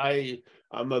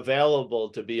I'm available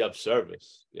to be of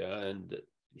service, yeah, and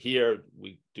here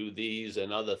we do these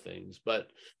and other things,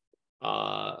 but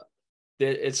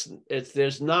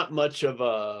there's not much of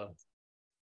a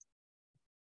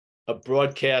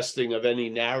broadcasting of any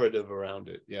narrative around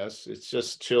it. Yes, it's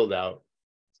just chilled out.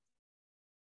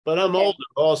 But I'm older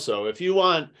also. If you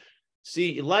want,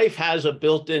 see, life has a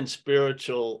built-in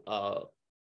spiritual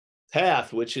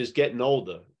path, which is getting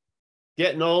older.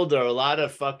 Getting older, a lot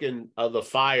of the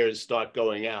fires start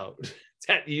going out.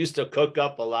 That used to cook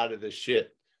up a lot of the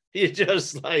shit. You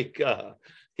just like,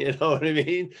 you know what I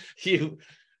mean? You,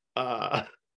 the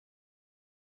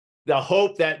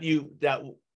hope that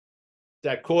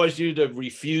caused you to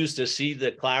refuse to see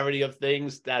the clarity of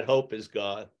things, that hope is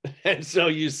gone. And so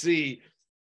you see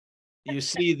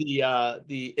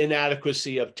the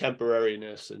inadequacy of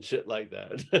temporariness and shit like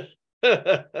that.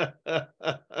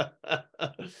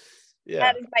 Yeah.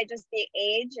 That is by just the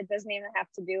age. It doesn't even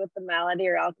have to do with the malady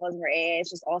or alcoholism or AA. It's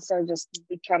just also just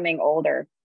becoming older.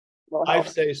 I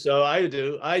say so. I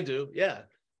do. Yeah.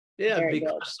 Yeah. Very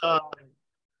because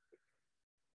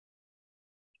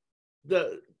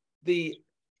the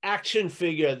action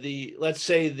figure, let's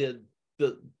say the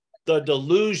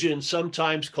delusion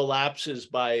sometimes collapses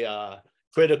by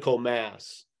critical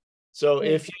mass. So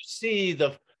if you see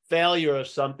the failure of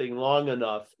something long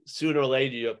enough, sooner or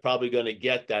later, you're probably going to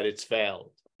get that it's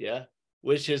failed. Yeah.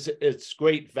 Which is its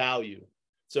great value.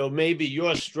 So maybe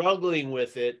you're struggling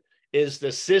with it is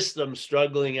the system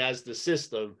struggling as the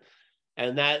system.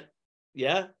 And that,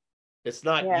 yeah, it's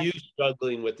not you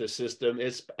struggling with the system.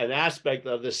 It's an aspect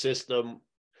of the system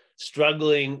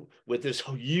struggling with this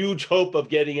huge hope of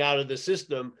getting out of the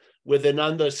system with an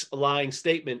underlying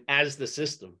statement as the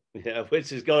system, yeah,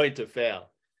 which is going to fail.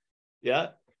 Yeah.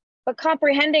 But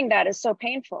comprehending that is so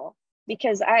painful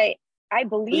because I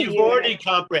believe you've already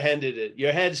comprehended it.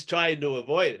 Your head's trying to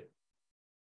avoid it.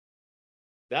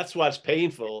 That's what's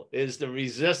painful is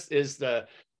the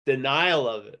denial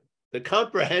of it. The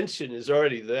comprehension is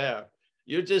already there.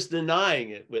 You're just denying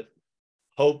it with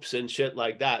hopes and shit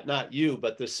like that. Not you,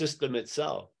 but the system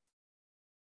itself.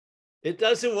 It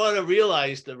doesn't want to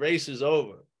realize the race is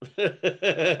over.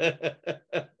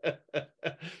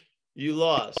 You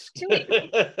lost.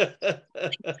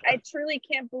 I truly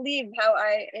can't believe how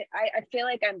I feel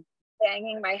like I'm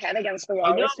banging my head against the wall.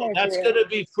 I know, that's going to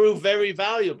be proved very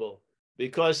valuable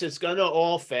because it's going to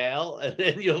all fail, and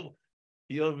then you'll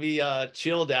be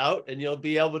chilled out, and you'll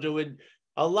be able to.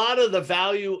 A lot of the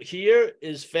value here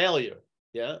is failure.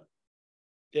 Yeah,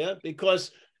 yeah,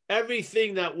 because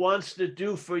everything that wants to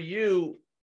do for you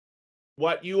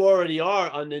what you already are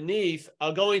underneath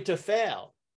are going to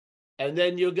fail. And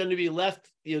then you're going to be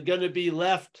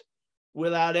left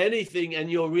without anything,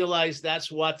 and you'll realize that's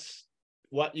what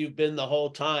you've been the whole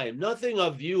time. Nothing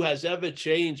of you has ever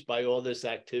changed by all this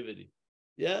activity.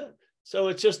 Yeah. So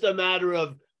it's just a matter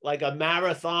of like a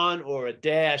marathon or a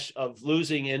dash of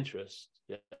losing interest.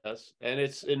 Yes. And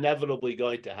it's inevitably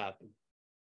going to happen.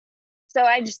 So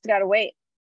I just got to wait.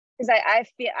 Because I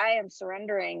feel I am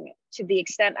surrendering to the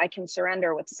extent I can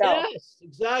surrender with self. Yes,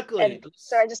 exactly. And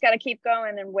so I just got to keep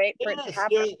going and wait for it to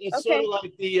happen. It's sort of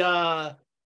like the,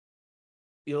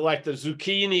 like the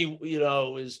zucchini,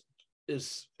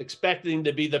 is expecting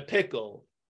to be the pickle.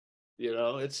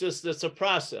 It's a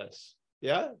process.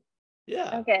 Yeah,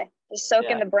 yeah. Okay, just soak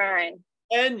in the brine.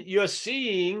 And you're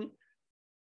seeing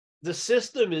the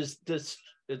system is this.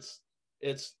 It's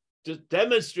just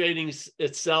demonstrating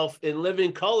itself in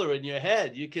living color in your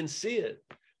head. You can see it.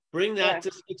 Bring that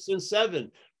to 6 and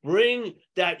 7. Bring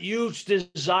that huge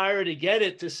desire to get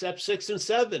it to step 6 and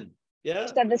 7. Yeah. You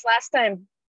said this last time.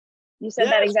 You said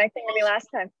that exact thing to me last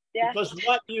time. Yeah. Because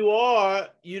what you are,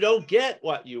 you don't get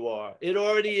what you are. It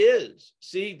already is.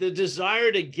 See, the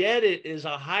desire to get it is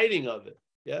a hiding of it.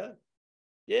 Yeah.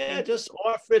 Yeah. Just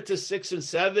offer it to 6 and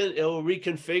 7. It'll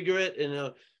reconfigure it,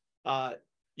 and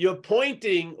your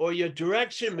pointing or your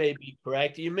direction may be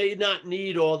correct. You may not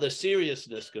need all the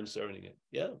seriousness concerning it.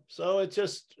 Yeah. So it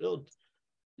just,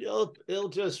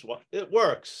 it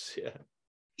works.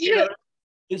 Yeah.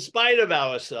 In spite of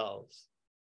ourselves.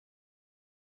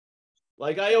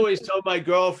 Like I always tell my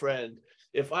girlfriend,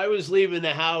 if I was leaving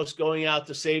the house going out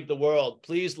to save the world,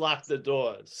 please lock the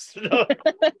doors.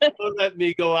 Don't let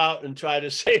me go out and try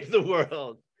to save the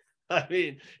world. I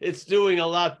mean, it's doing a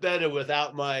lot better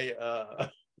without my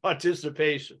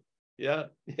participation. Yeah.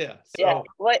 Yeah. So. Yeah.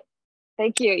 What?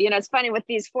 Thank you. It's funny with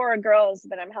these 4 girls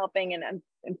that I'm helping, and I'm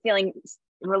feeling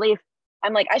relief.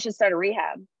 I'm like, I should start a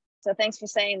rehab. So thanks for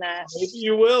saying that. Maybe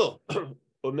you will,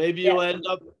 or maybe you'll end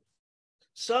up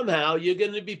somehow you're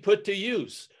going to be put to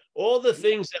use. All the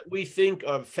things that we think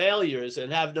are failures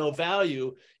and have no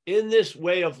value in this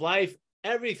way of life,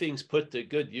 everything's put to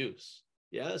good use.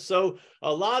 Yeah. So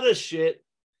a lot of shit.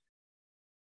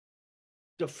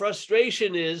 The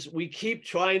frustration is we keep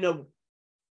trying to,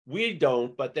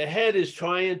 but the head is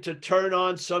trying to turn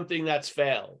on something that's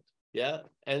failed. Yeah.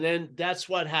 And then that's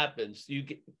what happens.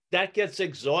 That gets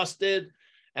exhausted.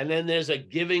 And then there's a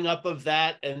giving up of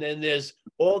that. And then there's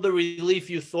all the relief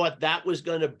you thought that was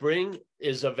going to bring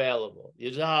is available.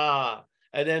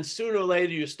 And then sooner or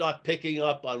later you start picking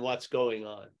up on what's going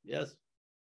on. Yes.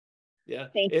 Yeah.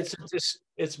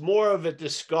 It's more of a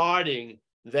discarding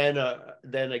than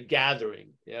a gathering.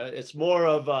 Yeah, it's more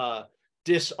of a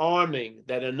disarming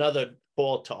than another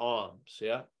call to arms.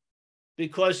 Yeah,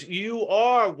 because you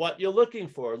are what you're looking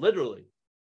for, literally.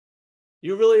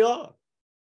 You really are.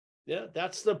 Yeah,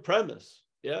 that's the premise.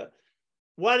 Yeah.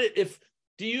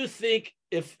 Do you think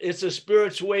if it's a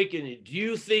spiritual awakening, do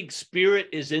you think spirit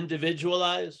is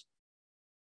individualized?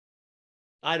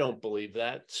 I don't believe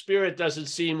that. Spirit doesn't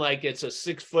seem like it's a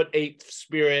 6'8"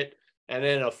 spirit and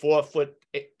then a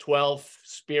 4'12"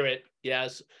 spirit.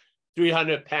 Yes.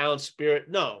 300-pound spirit.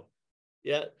 No.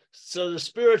 Yeah. So the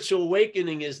spiritual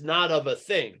awakening is not of a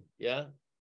thing. Yeah.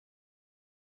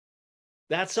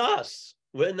 That's us.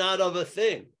 We're not of a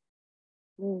thing.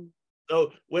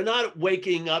 So we're not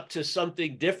waking up to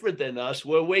something different than us.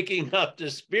 We're waking up to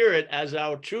spirit as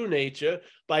our true nature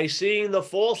by seeing the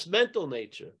false mental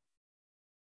nature.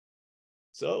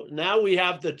 So now we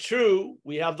have the true,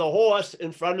 we have the horse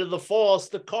in front of the false,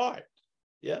 the cart.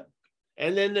 Yeah.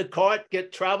 And then the cart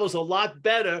travels a lot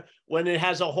better when it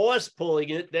has a horse pulling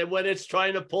it than when it's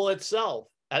trying to pull itself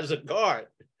as a cart.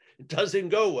 It doesn't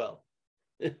go well.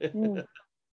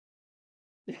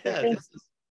 Yeah.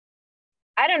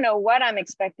 I don't know what I'm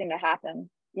expecting to happen.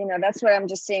 You know, that's what I'm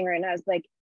just seeing right now. Is like,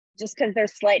 just because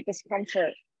there's slight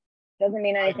discomfort doesn't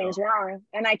mean anything's wrong.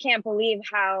 And I can't believe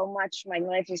how much my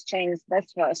life has changed thus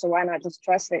far. So why not just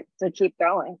trust it to keep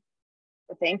going?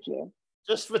 So thank you.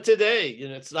 Just for today, you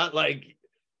know, it's not like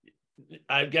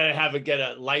I've got to get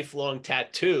a lifelong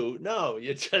tattoo. No,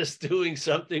 you're just doing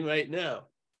something right now.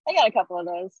 I got a couple of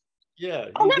those. Yeah.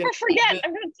 I'll never forget.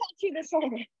 I'm going to tattoo this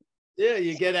over. Yeah,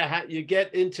 you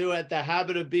get into the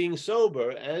habit of being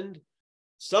sober, and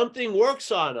something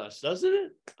works on us, doesn't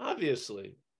it?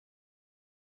 Obviously.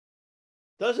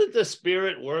 Doesn't the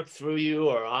spirit work through you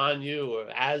or on you or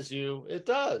as you? It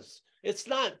does.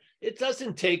 It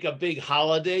doesn't take a big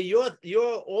holiday.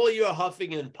 All your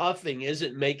huffing and puffing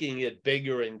isn't making it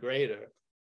bigger and greater.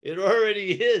 It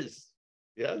already is.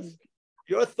 Yes.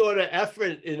 Your thought of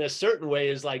effort in a certain way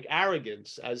is like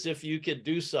arrogance, as if you could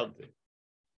do something.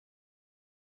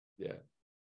 Yeah.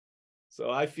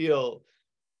 So I feel,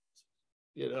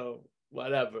 you know,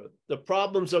 whatever. The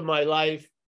problems of my life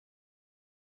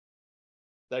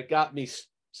that got me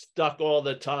stuck all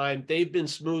the time, they've been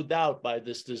smoothed out by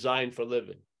this design for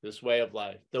living, this way of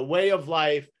life. The way of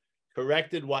life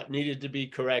corrected what needed to be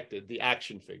corrected, the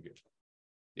action figures.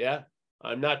 Yeah.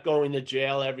 I'm not going to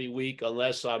jail every week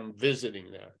unless I'm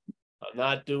visiting there. I'm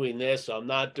not doing this. I'm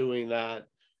not doing that.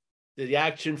 The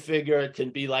action figure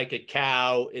can be like a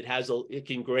cow. It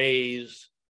can graze.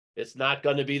 It's not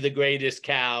going to be the greatest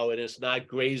cow, and it's not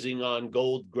grazing on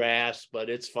gold grass, but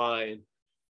it's fine.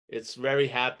 It's very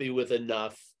happy with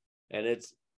enough. And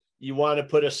you want to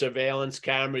put a surveillance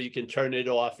camera, you can turn it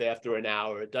off after an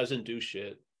hour. It doesn't do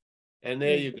shit. And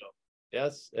there you go.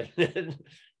 Yes. And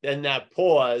then that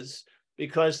pause,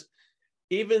 because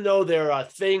even though there are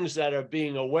things that are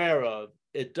being aware of,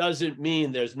 it doesn't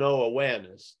mean there's no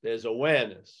awareness. There's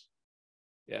awareness.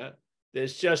 Yeah.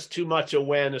 There's just too much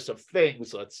awareness of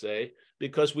things, let's say,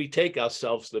 because we take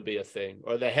ourselves to be a thing,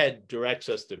 or the head directs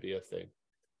us to be a thing.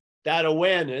 That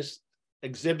awareness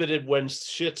exhibited when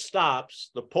shit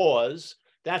stops, the pause,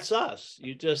 that's us.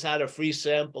 You just had a free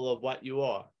sample of what you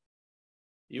are.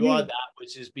 You are that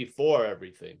which is before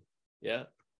everything. Yeah.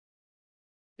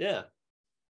 Yeah.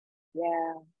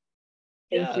 Yeah.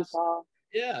 Thank you, Paul.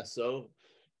 Yeah. So,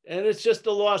 and it's just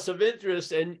a loss of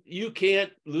interest, and you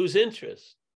can't lose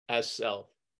interest as self.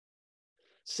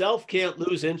 Self can't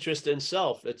lose interest in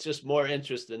self. It's just more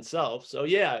interest in self. So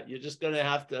yeah, you're just going to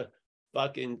have to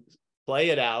fucking play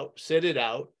it out, sit it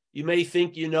out. You may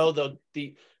think you know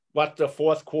what the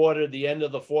fourth quarter, the end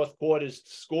of the fourth quarter's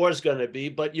score is going to be,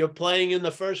 but you're playing in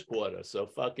the first quarter. So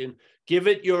fucking give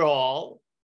it your all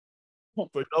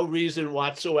for no reason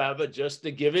whatsoever, just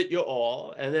to give it your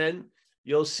all. And then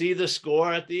you'll see the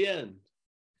score at the end.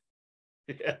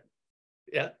 Yeah.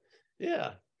 Yeah.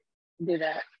 Yeah. Do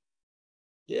that.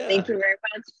 Yeah. Thank you very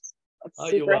much.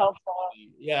 That's super helpful.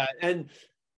 Yeah. And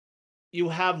you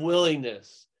have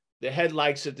willingness. The head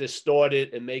likes to distort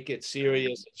it and make it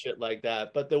serious and shit like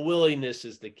that. But the willingness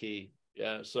is the key.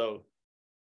 Yeah. So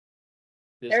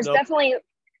there's definitely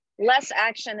less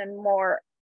action and more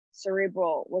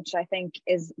cerebral, which I think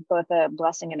is both a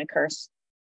blessing and a curse.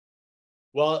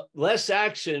 Well, less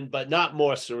action, but not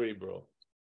more cerebral.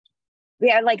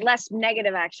 Yeah, like less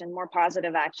negative action, more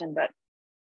positive action, but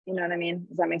you know what I mean?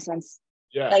 Does that make sense?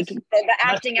 Yeah. Like the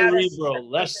acting out.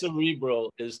 Less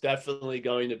cerebral is definitely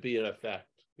going to be an effect.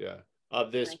 Yeah,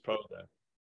 of this program,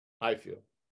 I feel.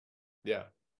 Yeah,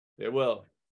 it will.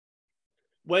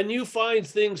 When you find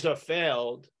things are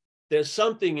failed, there's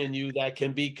something in you that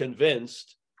can be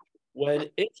convinced. When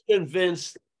it's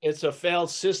convinced it's a failed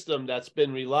system that's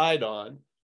been relied on,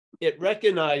 it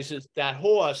recognizes that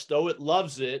horse, though it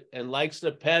loves it and likes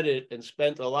to pet it and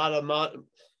spent a lot of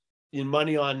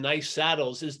money on nice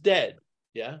saddles, is dead.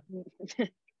 Yeah.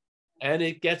 And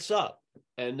it gets up.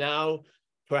 And now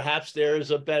perhaps there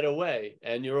is a better way,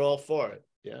 and you're all for it.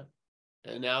 Yeah.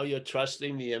 And now you're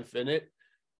trusting the infinite,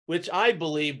 which I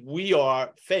believe we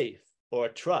are faith or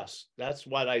trust. That's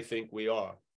what I think we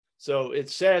are. So it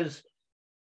says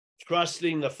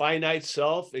trusting the finite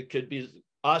self. It could be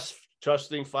us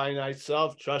trusting finite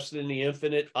self, trusting the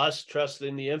infinite, us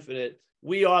trusting the infinite.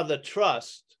 We are the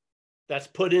trust that's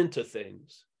put into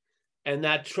things. And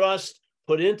that trust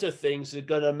put into things is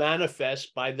going to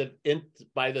manifest by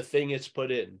the thing it's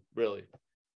put in, really.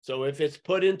 So if it's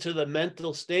put into the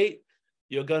mental state,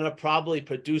 you're going to probably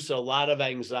produce a lot of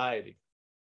anxiety,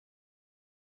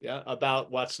 yeah, about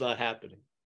what's not happening.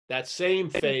 That same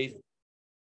faith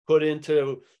put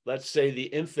into, let's say, the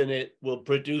infinite will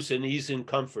produce an ease and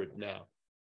comfort now.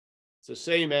 It's the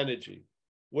same energy.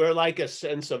 We're like a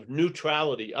sense of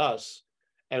neutrality, us,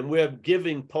 and we're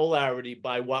giving polarity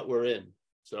by what we're in.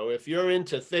 So if you're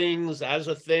into things as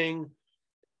a thing,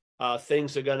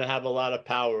 things are going to have a lot of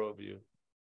power over you.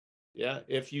 Yeah.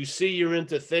 If you see you're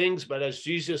into things, but as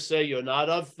Jesus say, you're not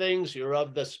of things, you're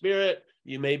of the spirit,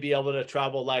 you may be able to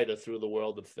travel lighter through the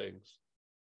world of things.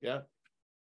 Yeah.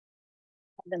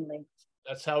 Heavenly.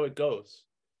 That's how it goes.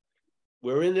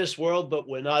 We're in this world, but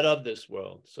we're not of this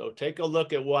world. So take a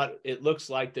look at what it looks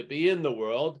like to be in the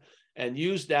world and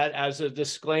use that as a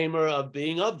disclaimer of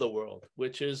being of the world,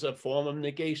 which is a form of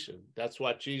negation. That's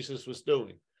what Jesus was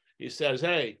doing. He says,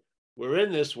 hey, we're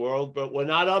in this world, but we're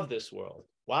not of this world.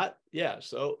 What? Yeah.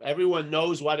 So everyone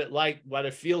knows what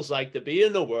it feels like to be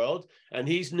in the world, and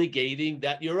he's negating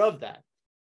that you're of that.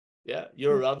 Yeah.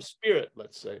 You're of spirit,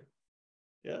 let's say.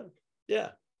 Yeah. Yeah.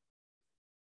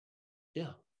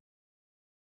 Yeah.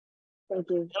 Thank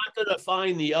you. You're not going to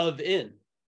find the of in.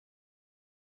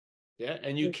 Yeah.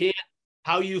 And you can't,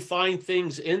 how you find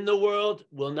things in the world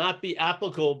will not be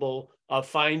applicable of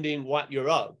finding what you're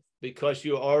of, because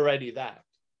you're already that.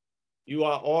 You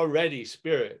are already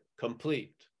spirit,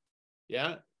 complete.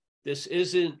 Yeah. This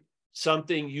isn't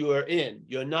something you are in.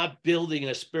 You're not building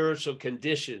a spiritual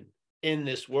condition in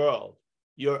this world.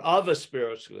 You're of a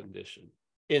spiritual condition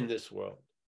in this world.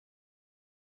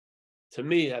 To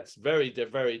me, that's very,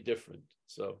 very different.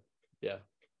 So, yeah.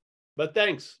 But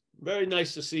thanks. Very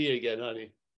nice to see you again,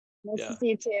 honey. Nice to see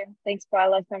you too. Thanks, Paul. I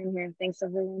love coming here. Thanks,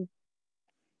 everyone.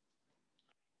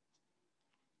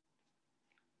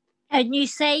 And you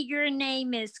say your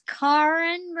name is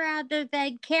Karen rather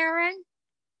than Karen?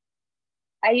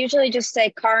 I usually just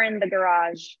say Karen the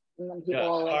Garage. And then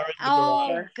people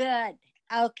oh, good.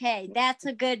 Okay, that's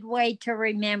a good way to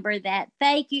remember that.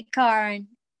 Thank you, Karen.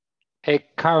 Hey,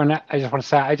 Karen, I just want to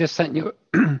say, I just sent you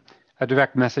a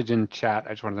direct message in chat.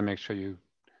 I just wanted to make sure you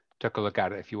took a look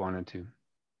at it if you wanted to.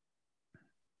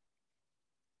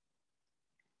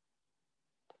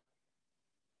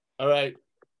 All right.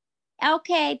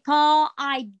 Okay, Paul,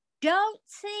 I don't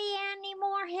see any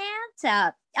more hands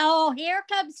up. Oh, here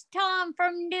comes Tom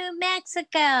from New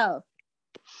Mexico.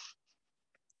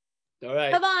 All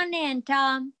right. Come on in,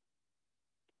 Tom.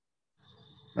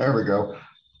 There we go.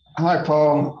 Hi,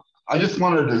 Paul. I just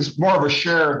wanted to, it's more of a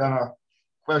share than a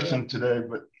question today,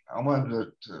 but I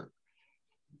wanted to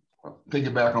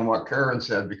piggyback on what Karen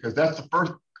said, because that's the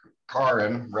first,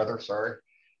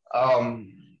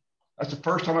 that's the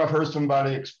first time I've heard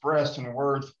somebody express in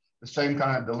words the same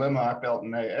kind of dilemma I felt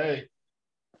in AA,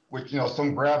 which, you know,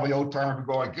 some gravelly old timer would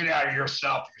go, get out of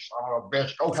yourself, you son of a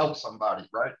bitch, go help somebody,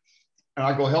 right? And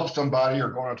I go help somebody or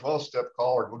go on a 12-step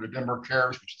call or go to Denver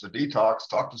Cares, which is a detox,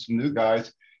 talk to some new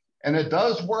guys. And it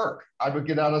does work. I would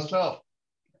get out of self.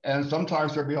 And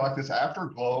sometimes there'd be like this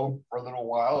afterglow for a little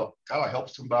while. God, I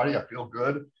helped somebody, I feel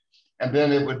good. And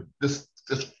then it would, this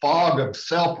fog of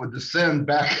self would descend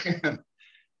back in.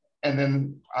 And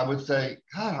then I would say,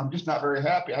 God, I'm just not very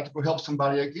happy. I have to go help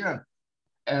somebody again.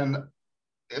 And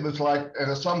it was like,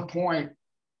 and at some point,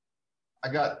 I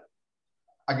got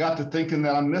to thinking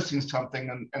that I'm missing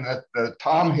something, and that the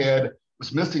Tom head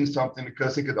was missing something,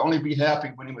 because he could only be happy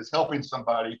when he was helping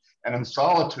somebody. And in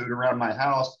solitude around my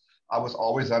house, I was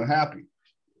always unhappy.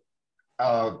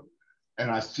 And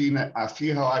I see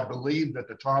how I believed that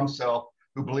the Tom self,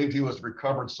 who believed he was a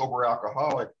recovered sober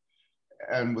alcoholic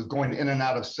and was going in and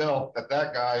out of self, that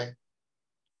guy,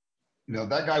 you know,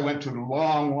 that guy went to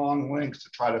long, long lengths to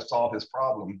try to solve his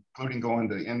problem, including going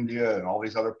to India and all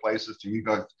these other places. And you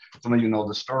guys, some of you know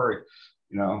the story,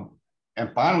 you know,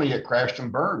 and finally it crashed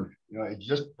and burned. You know, it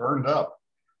just burned up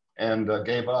and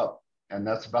gave up. And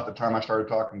that's about the time I started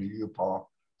talking to you, Paul.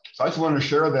 So I just wanted to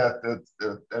share that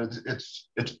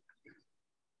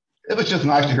it was just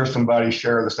nice to hear somebody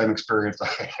share the same experience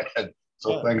I had.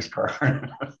 So thanks,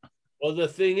 Karen. Well, the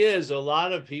thing is, a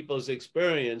lot of people's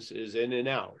experience is in and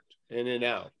out.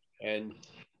 And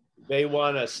they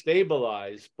want to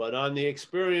stabilize, but on the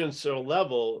experiencer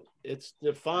level, it's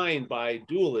defined by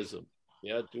dualism,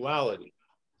 duality.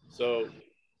 So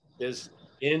there's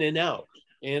in and out,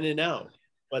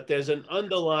 but there's an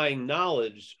underlying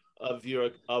knowledge of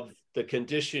the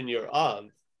condition you're of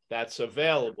that's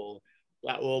available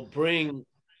that will bring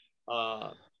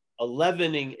a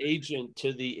leavening agent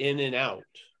to the in and out.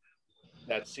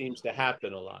 That seems to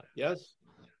happen a lot. Yes.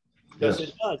 Yes, Yes.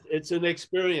 it does. It's an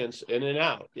experience, in and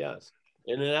out. Yes,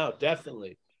 in and out,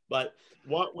 definitely. But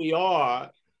what we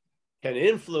are can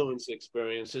influence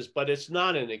experiences, but it's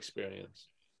not an experience.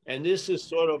 And this is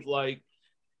sort of like,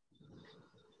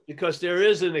 because there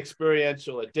is an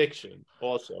experiential addiction,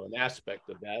 also an aspect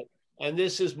of that. And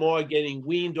this is more getting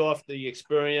weaned off the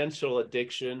experiential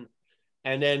addiction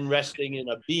and then resting in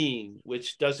a being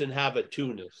which doesn't have a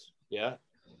two-ness. Yeah.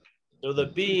 So the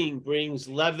being brings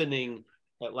leavening,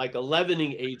 like a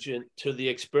leavening agent, to the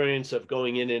experience of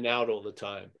going in and out all the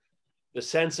time. The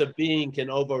sense of being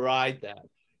can override that.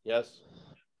 Yes.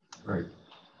 Right.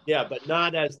 Yeah, but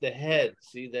not as the head.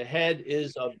 See, the head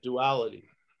is of duality.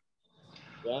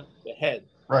 Yeah, the head.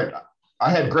 Right.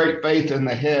 I had great faith in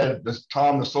the head. This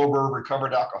Tom, the sober,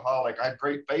 recovered alcoholic. I had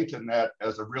great faith in that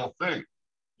as a real thing.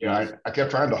 You know, Yes. I kept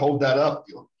trying to hold that up.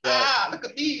 You know, Yes. look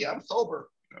at me, I'm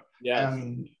sober. Yes.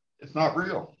 And it's not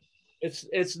real.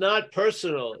 It's not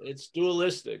personal. It's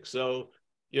dualistic. So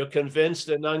you're convinced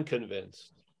and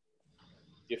unconvinced.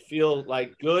 You feel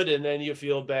like good and then you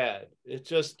feel bad. It's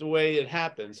just the way it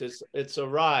happens. It's a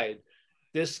ride.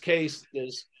 This case,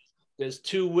 there's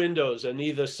two windows on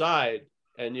either side,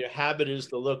 and your habit is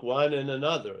to look one and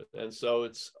another. And so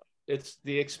it's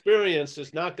the experience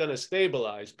is not going to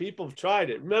stabilize. People have tried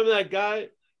it. Remember that guy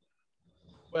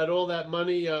who had all that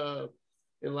money in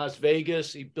Las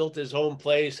Vegas? He built his home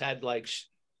place, had like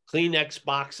Kleenex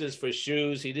boxes for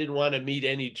shoes. He didn't want to meet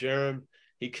any germ.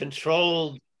 He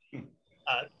controlled.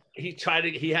 He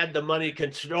had the money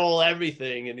control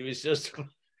everything, and he was just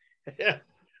yeah.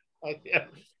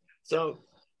 So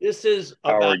this is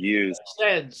about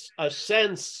a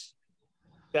sense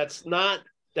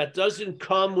that doesn't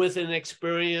come with an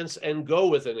experience and go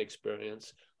with an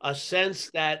experience, a sense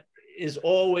that is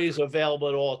always available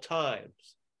at all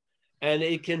times. And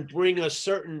it can bring a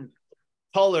certain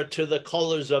color to the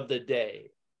colors of the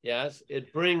day. Yes,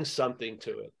 it brings something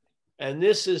to it. And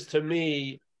this is, to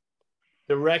me,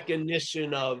 the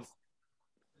recognition of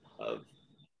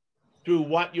through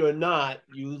what you're not,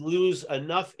 you lose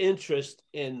enough interest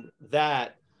in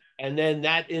that, and then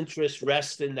that interest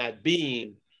rests in that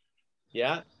being,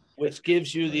 yeah, which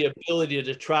gives you the ability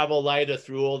to travel lighter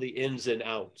through all the ins and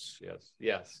outs. Yes,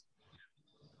 yes,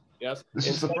 yes. This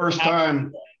is the first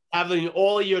time having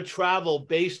all your travel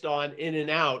based on in and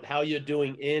out, how you're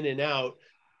doing in and out.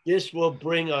 This will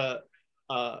bring a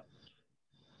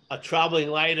traveling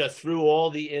lighter through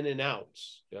all the in and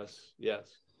outs. Yes, yes.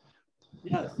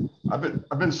 Yes.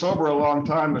 I've been sober a long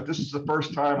time, but this is the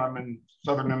first time I'm in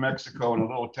southern New Mexico in a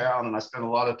little town, and I spend a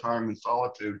lot of time in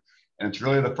solitude. And it's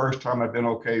really the first time I've been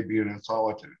okay being in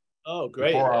solitude. Oh,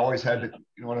 great. Before I always had to,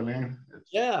 you know what I mean?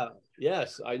 Yeah,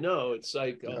 yes, I know. It's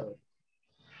like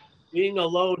being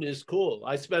alone is cool.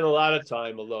 I spend a lot of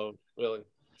time alone, really.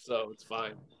 So it's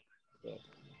fine. Yeah.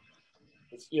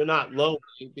 You're not lonely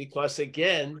because,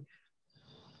 again,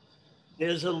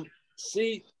 there's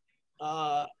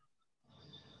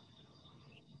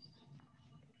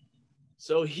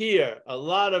so here, a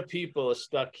lot of people are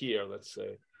stuck here, let's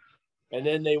say, and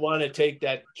then they want to take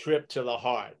that trip to the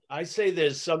heart. I say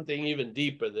there's something even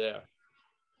deeper there.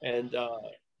 And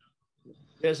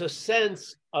there's a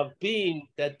sense of being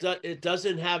that it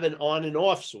doesn't have an on and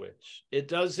off switch. It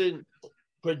doesn't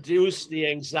produce the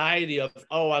anxiety of,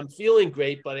 oh, I'm feeling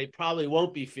great, but I probably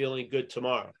won't be feeling good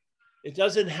tomorrow. It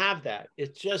doesn't have that.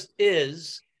 It just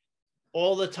is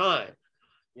all the time.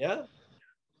 Yeah.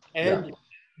 And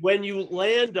when you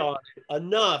land on it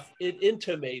enough, it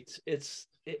intimates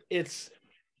its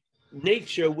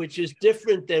nature, which is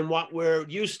different than what we're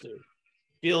used to.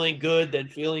 Feeling good, then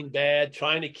feeling bad,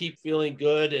 trying to keep feeling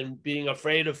good and being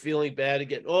afraid of feeling bad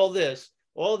again. All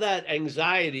that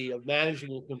anxiety of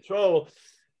managing and control,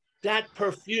 that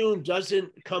perfume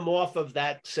doesn't come off of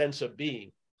that sense of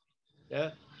being.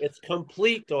 Yeah, it's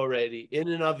complete already in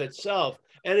and of itself.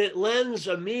 And it lends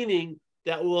a meaning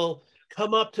that will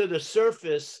come up to the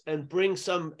surface and bring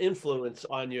some influence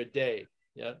on your day.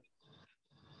 Yeah.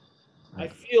 I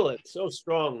feel it so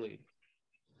strongly.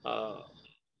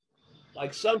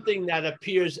 Like something that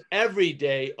appears every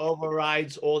day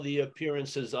overrides all the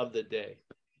appearances of the day.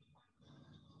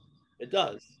 It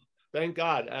does. Thank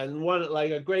God. And one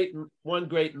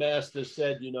great master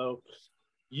said,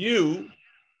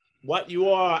 what you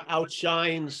are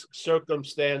outshines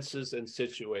circumstances and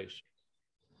situations.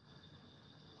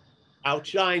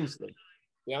 Outshines them.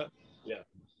 Yeah. Yeah.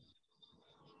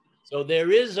 So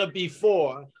there is a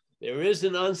before, there is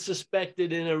an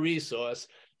unsuspected inner resource,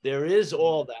 there is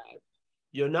all that.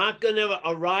 You're not going to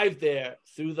arrive there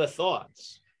through the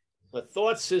thoughts. The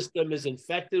thought system is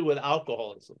infected with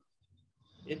alcoholism.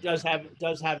 It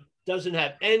doesn't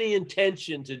have any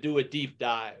intention to do a deep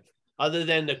dive. other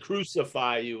than to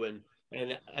crucify you and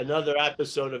another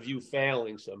episode of you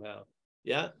failing somehow.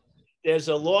 Yeah. There's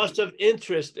a loss of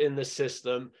interest in the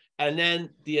system, and then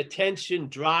the attention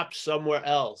drops somewhere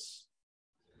else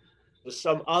to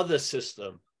some other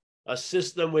system, a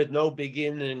system with no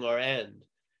beginning or end.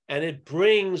 And it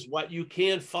brings what you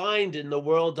can't find in the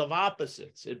world of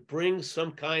opposites. It brings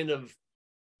some kind of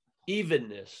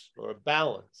evenness or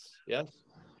balance. Yes?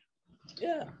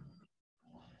 Yeah.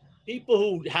 People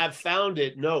who have found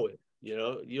it know it. You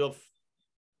know,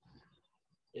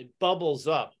 it bubbles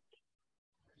up.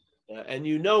 And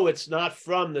you know it's not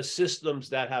from the systems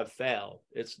that have failed.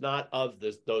 It's not of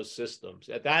those systems.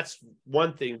 That's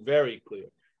one thing very clear.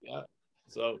 Yeah.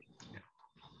 So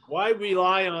why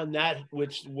rely on that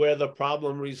where the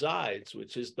problem resides,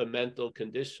 which is the mental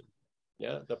condition?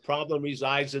 Yeah. The problem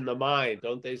resides in the mind.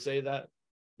 Don't they say that?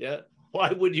 Yeah.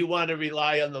 Why would you want to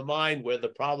rely on the mind where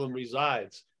the problem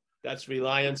resides? That's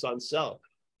reliance on self.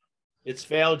 It's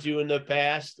failed you in the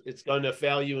past. It's going to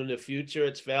fail you in the future.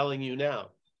 It's failing you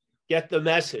now. Get the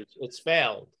message. It's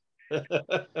failed.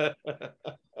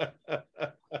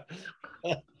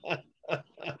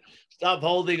 Stop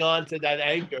holding on to that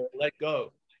anchor. Let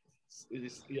go.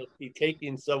 You'll be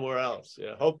taking somewhere else.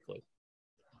 Yeah, hopefully.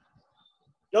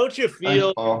 Don't you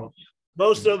feel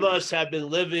most of us have been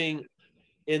living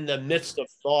in the midst of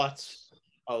thoughts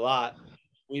a lot?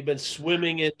 We've been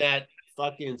swimming in that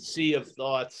fucking sea of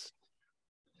thoughts,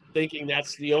 thinking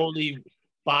that's the only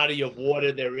body of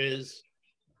water there is,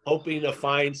 hoping to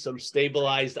find some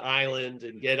stabilized island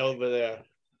and get over there.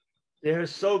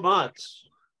 There's so much.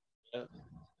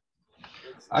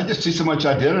 I just see so much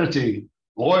identity,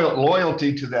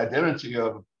 loyalty to the identity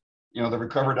of, you know, the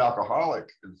recovered alcoholic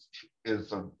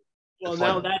is a. Well,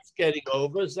 now like, that's getting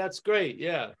over. That's great.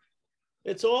 Yeah.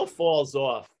 It's all falls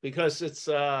off because it's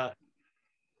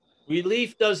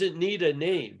relief doesn't need a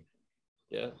name.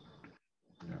 Yeah.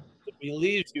 It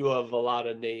relieves you of a lot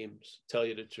of names, tell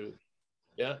you the truth.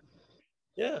 Yeah.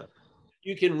 Yeah.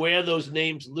 You can wear those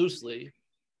names loosely,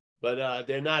 but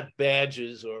they're not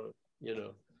badges or, you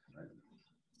know.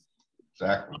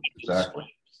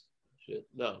 Exactly. Shit.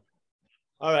 No.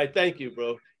 All right. Thank you,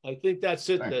 bro. I think that's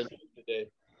it then today.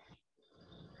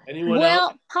 Anyone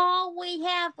else? Paul, we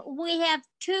have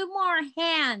two more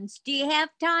hands. Do you have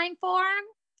time for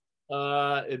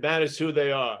them? It matters who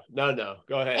they are. No.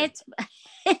 Go ahead.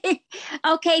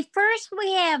 Okay. First,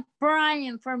 we have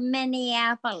Brian from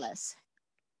Minneapolis.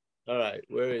 All right.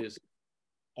 Where is?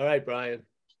 All right, Brian.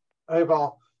 Hey,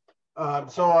 Paul.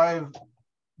 So I've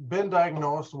been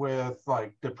diagnosed with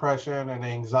like depression and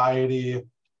anxiety,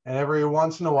 and every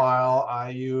once in a while I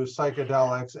use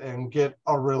psychedelics and get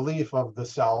a relief of the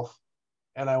self,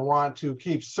 and I want to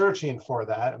keep searching for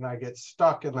that, and I get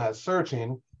stuck in that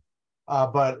searching.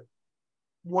 But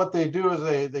what they do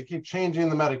is they keep changing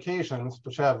the medications,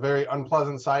 which have very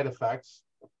unpleasant side effects,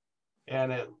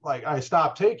 and I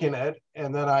stop taking it,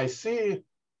 and then I see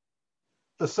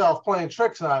the self playing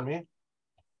tricks on me.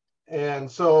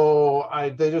 And so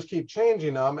they just keep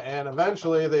changing them. And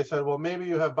eventually they said, well, maybe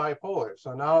you have bipolar.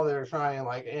 So now they're trying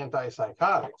like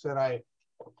antipsychotics. And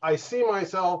I see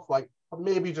myself like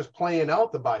maybe just playing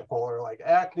out the bipolar, like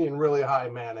acting really high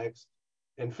manics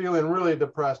and feeling really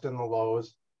depressed in the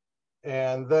lows.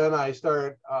 And then I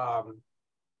start,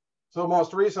 so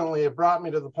most recently it brought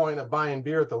me to the point of buying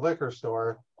beer at the liquor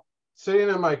store, sitting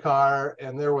in my car,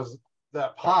 and there was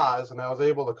that pause, and I was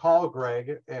able to call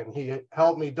Greg, and he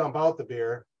helped me dump out the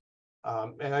beer.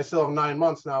 And I still have 9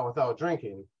 months now without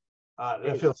drinking.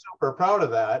 I feel super proud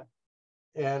of that.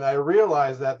 And I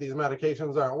realized that these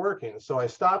medications aren't working. So I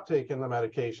stopped taking the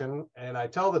medication, and I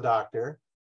tell the doctor,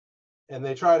 and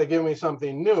they try to give me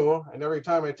something new. And every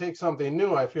time I take something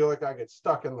new, I feel like I get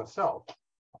stuck in the self.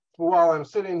 While I'm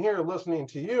sitting here listening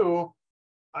to you,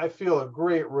 I feel a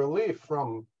great relief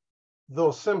from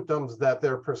those symptoms that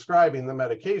they're prescribing the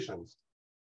medications.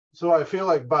 So I feel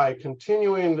like by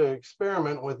continuing to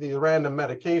experiment with these random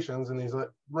medications and these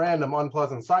random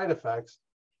unpleasant side effects,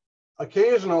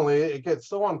 occasionally it gets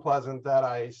so unpleasant that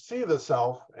I see the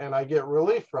self and I get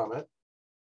relief from it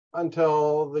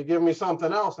until they give me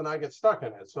something else and I get stuck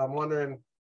in it. So I'm wondering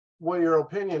what your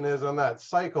opinion is on that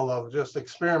cycle of just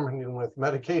experimenting with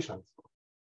medications.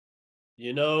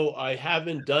 You know, I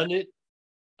haven't done it.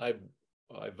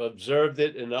 I've observed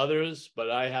it in others,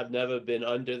 but I have never been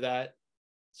under that.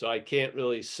 So I can't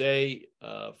really say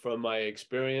from my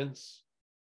experience.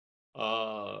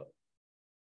 And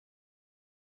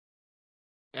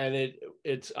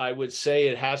it's I would say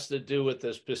it has to do with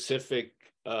a specific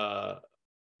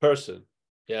person.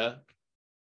 Yeah.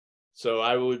 So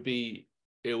it would be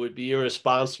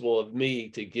irresponsible of me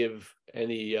to give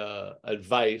any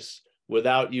advice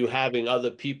without you having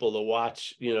other people to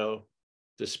watch, you know,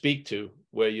 to speak to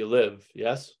where you live.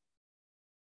 Yes.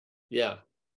 Yeah.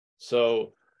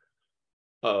 So,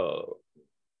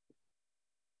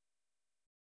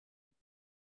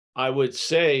 I would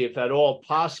say, if at all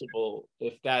possible,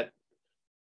 if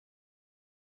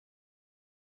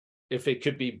it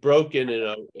could be broken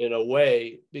in a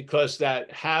way, because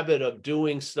that habit of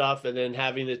doing stuff and then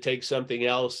having to take something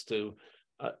else to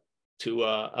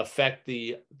affect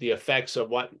the effects of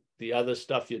what the other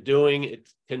stuff you're doing, it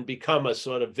can become a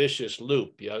sort of vicious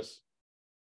loop. Yes.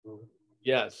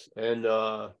 Yes. And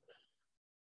I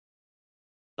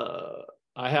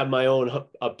have my own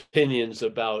opinions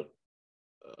about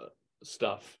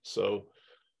stuff. So,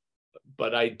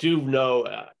 but I do know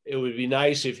it would be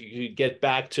nice if you could get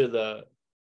back to the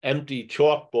empty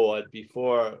chalkboard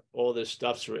before all this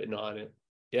stuff's written on it.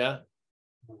 Yeah.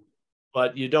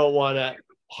 But you don't want to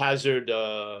hazard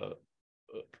a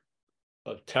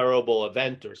terrible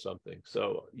event or something.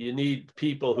 So you need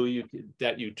people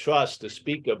that you trust to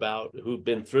speak about, who've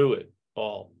been through it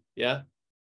all. Yeah.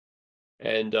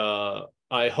 And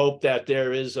I hope that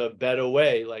there is a better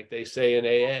way, like they say in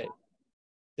AA,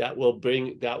 that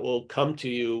will come to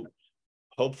you,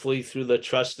 hopefully through the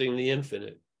trusting the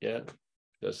infinite. Yeah.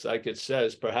 Just like it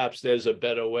says, perhaps there's a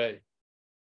better way.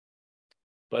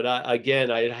 But I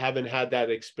haven't had that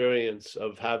experience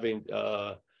of having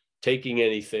taking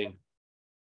anything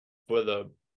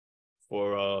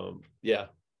yeah.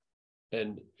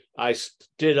 And I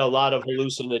did a lot of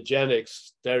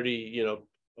hallucinogenics 30,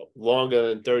 longer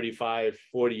than 35,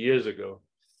 40 years ago.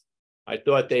 I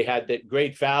thought they had that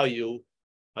great value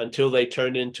until they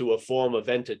turned into a form of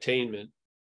entertainment.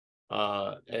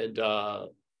 And I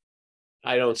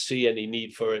don't see any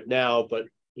need for it now, but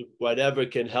whatever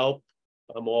can help,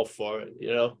 I'm all for it.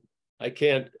 I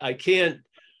can't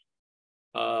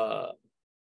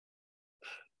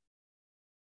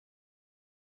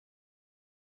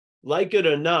like it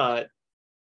or not,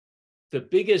 the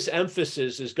biggest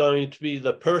emphasis is going to be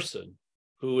the person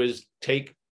who is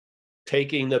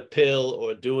taking the pill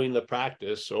or doing the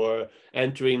practice or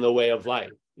entering the way of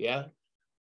life. Yeah.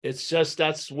 It's just,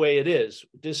 that's the way it is.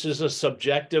 This is a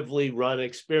subjectively run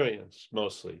experience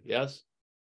mostly. Yes.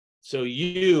 So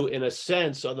you, in a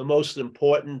sense, are the most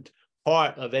important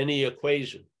part of any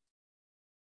equation.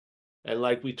 And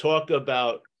like we talk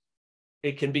about,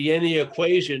 it can be any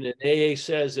equation, and AA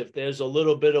says if there's a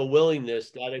little bit of willingness,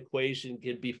 that equation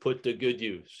can be put to good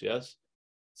use. Yes.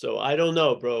 So I don't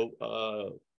know,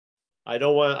 bro. I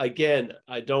don't want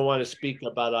to speak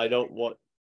about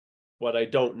what I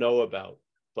don't know about,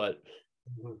 but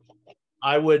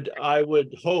I would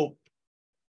hope,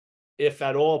 if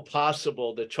at all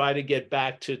possible, to try to get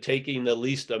back to taking the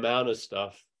least amount of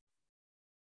stuff,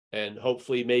 and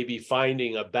hopefully maybe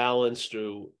finding a balance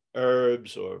through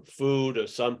herbs or food or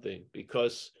something,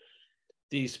 because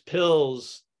these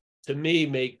pills, to me,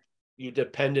 make you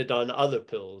dependent on other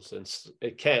pills, and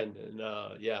it can. And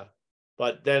yeah.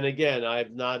 But then again,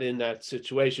 I'm not in that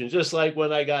situation. Just like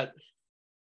when I got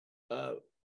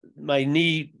my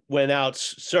knee went out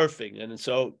surfing, and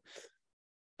so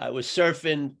I was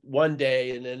surfing one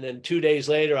day, and then 2 days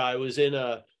later I was in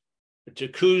a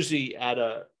jacuzzi at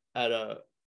a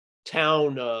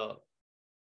town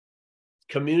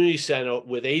community center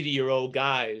with 80-year-old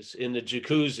guys in the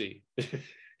jacuzzi,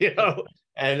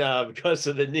 and because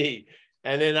of the knee.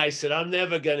 And then I said, I'm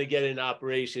never going to get an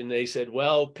operation. They said,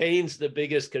 well, pain's the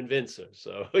biggest convincer.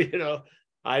 So,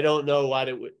 I don't know what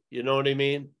it would, you know what I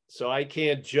mean? So I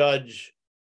can't judge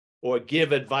or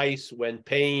give advice when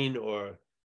pain or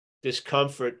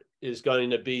discomfort is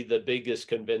going to be the biggest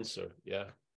convincer. Yeah.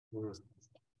 Mm-hmm.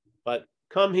 But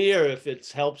come here if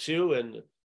it helps you, and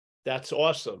that's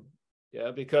awesome.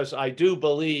 Yeah, because I do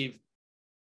believe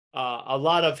a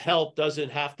lot of help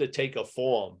doesn't have to take a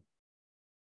form.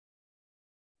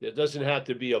 There doesn't have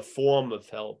to be a form of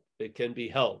help. It can be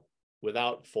help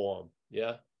without form.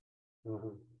 Yeah.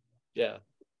 Mm-hmm. Yeah.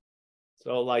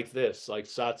 So like this, like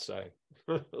satsang,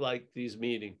 like these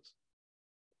meetings.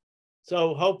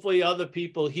 So hopefully other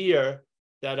people here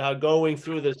that are going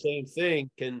through the same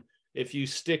thing can, if you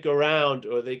stick around,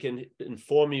 or they can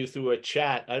inform you through a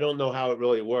chat. I don't know how it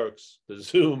really works, the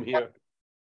Zoom here,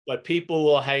 but people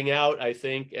will hang out, I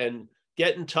think, and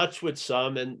get in touch with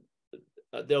some, and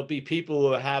there'll be people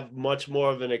who have much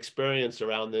more of an experience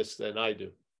around this than I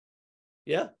do.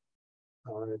 Yeah.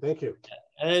 All right, thank you.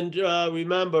 And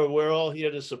remember, we're all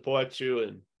here to support you,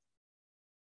 and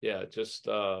yeah, just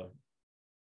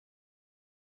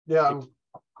yeah, I'm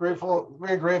grateful,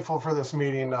 very grateful for this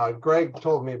meeting. Greg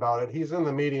told me about it. He's in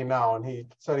the meeting now, and he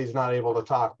said he's not able to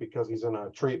talk because he's in a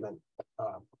treatment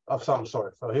of some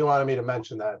sort. So he wanted me to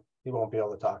mention that. He won't be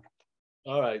able to talk.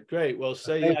 All right, great. Well,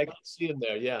 say, yeah, I can see him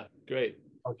there. Yeah, great.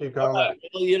 I'll keep All going right. back.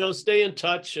 Well, you know, stay in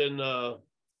touch. And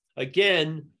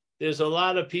again, there's a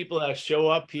lot of people that show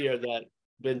up here that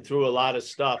been through a lot of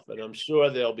stuff. And I'm sure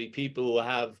there'll be people who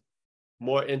have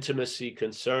more intimacy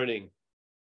concerning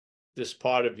this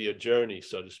part of your journey,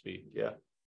 so to speak. Yeah.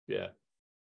 Yeah.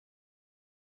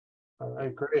 All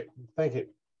right, great. Thank you.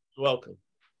 You're welcome.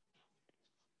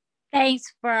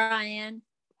 Thanks, Brian.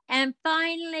 And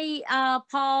finally,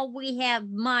 Paul, we have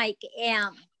Mike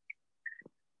M.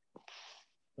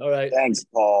 All right. Thanks,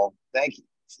 Paul. Thank you.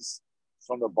 Just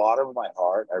from the bottom of my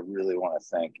heart, I really want to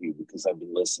thank you because I've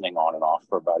been listening on and off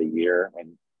for about a year,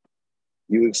 and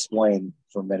you explain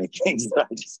so many things that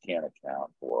I just can't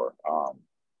account for.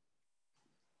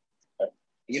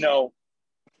 You know,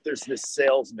 there's this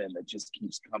salesman that just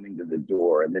keeps coming to the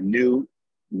door, and the new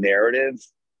narrative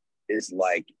is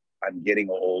like, I'm getting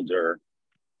older.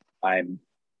 I'm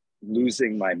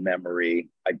losing my memory.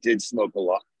 I did smoke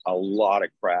a lot of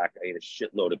crack. I ate a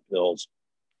shitload of pills.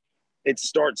 It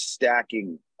starts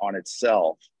stacking on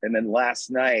itself. And then last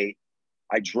night,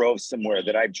 I drove somewhere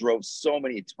that I drove so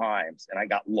many times and I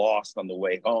got lost on the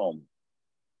way home.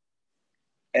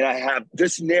 And I have,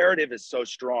 this narrative is so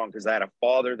strong because I had a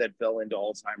father that fell into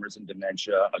Alzheimer's and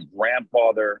dementia, a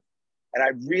grandfather, and I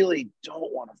really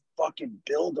don't want to fucking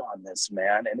build on this,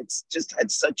 man. And it's just had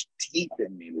such teeth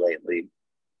in me lately.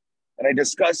 And I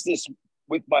discussed this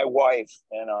with my wife,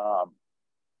 and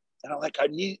I'm like, I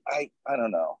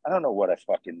don't know. I don't know what I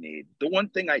fucking need. The one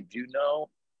thing I do know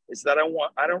is that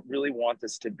I don't really want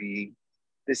this to be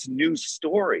this new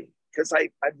story, because I've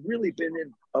really been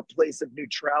in a place of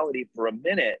neutrality for a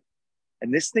minute,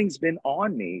 and this thing's been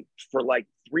on me for like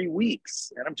 3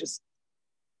 weeks, and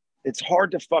it's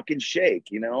hard to fucking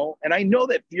shake, you know? And I know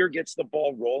that fear gets the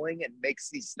ball rolling and makes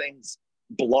these things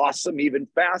blossom even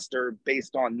faster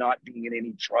based on not being in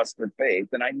any trust or faith.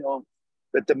 And I know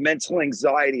that the mental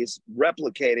anxiety is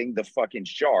replicating the fucking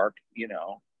shark, you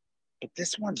know? But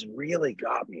this one's really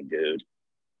got me, dude.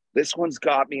 This one's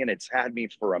got me, and it's had me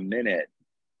for a minute.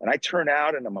 And I turn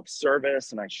out and I'm of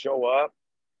service and I show up.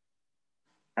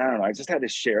 I don't know. I just had to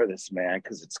share this, man,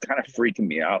 because it's kind of freaking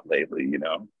me out lately, you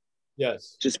know?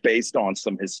 Yes. Just based on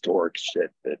some historic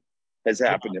shit that has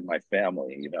happened in my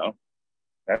family, you know?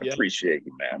 I appreciate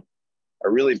you, man. I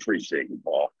really appreciate you,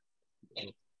 Paul.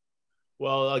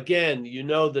 Well, again, you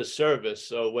know the service.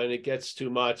 So when it gets too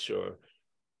much, or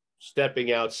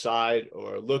stepping outside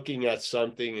or looking at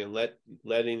something and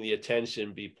letting the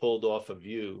attention be pulled off of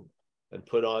you and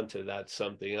put onto that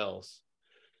something else.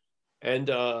 And,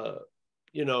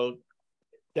 you know,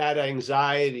 that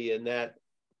anxiety and that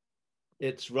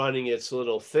it's running its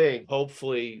little thing.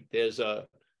 Hopefully there's a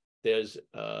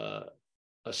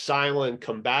silent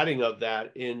combating of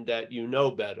that, in that you know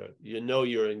better, you know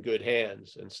you're in good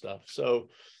hands and stuff. So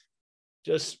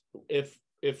just if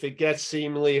it gets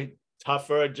seemingly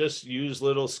tougher, just use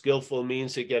little skillful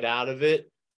means to get out of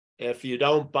it. If you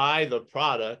don't buy the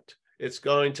product, it's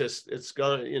going,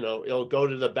 you know, it'll go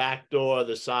to the back door,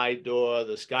 the side door,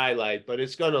 the skylight, but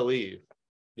it's going to leave.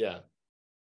 Yeah,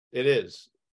 it is.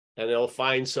 And it'll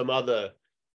find some other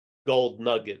gold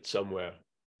nugget somewhere.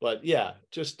 But yeah,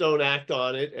 just don't act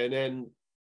on it. And then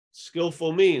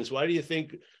skillful means. Why do you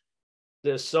think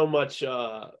there's so much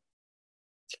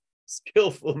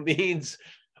skillful means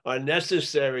are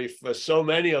necessary for so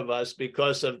many of us?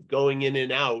 Because of going in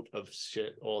and out of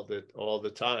shit all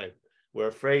the time. We're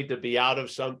afraid to be out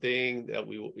of something that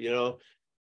we, you know,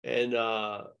 and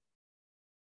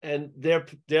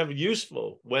they're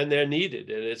useful when they're needed,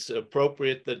 and it's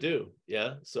appropriate to do.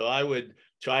 Yeah. So I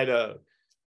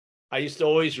used to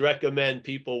always recommend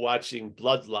people watching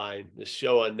Bloodline, the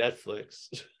show on Netflix,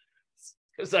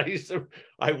 because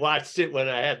I watched it when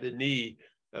I had the knee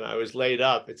and I was laid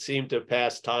up. It seemed to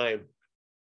pass time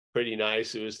pretty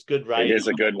nice. It was good writing. It is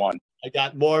a good one. I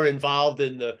got more involved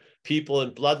in the people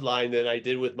in Bloodline than I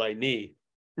did with my knee.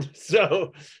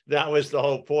 So that was the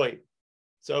whole point.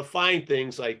 So find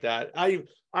things like that.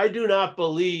 I do not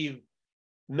believe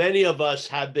many of us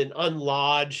have been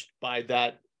unlodged by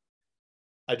that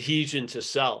adhesion to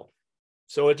self.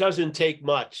 So it doesn't take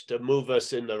much to move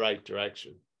us in the right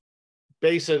direction.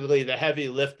 Basically, the heavy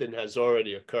lifting has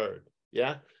already occurred.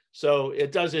 Yeah. So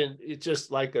it's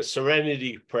just like a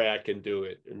serenity prayer can do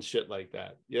it and shit like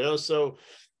that, you know? So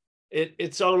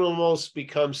it's almost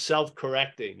become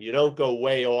self-correcting. You don't go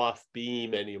way off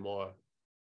beam anymore.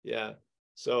 Yeah.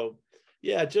 So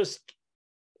yeah, just,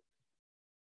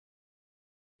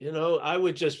 you know, I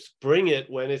would just bring it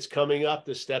when it's coming up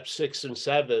to step 6 and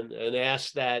 7 and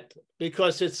ask that,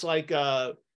 because it's like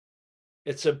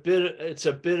it's a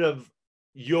bit of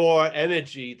your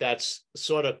energy that's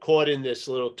sort of caught in this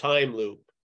little time loop,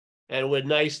 and would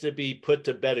nice to be put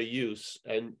to better use.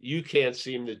 And you can't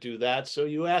seem to do that, so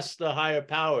you ask the higher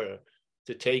power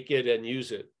to take it and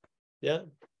use it. Yeah,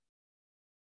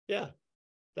 yeah,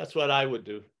 that's what I would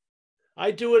do.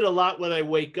 I do it a lot when I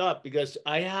wake up, because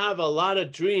I have a lot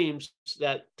of dreams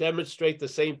that demonstrate the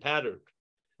same pattern.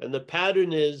 And the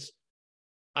pattern is,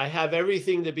 I have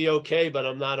everything to be okay, but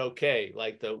I'm not okay.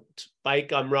 Like the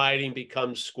bike I'm riding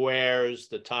becomes squares,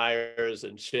 the tires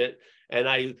and shit. And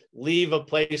I leave a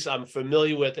place I'm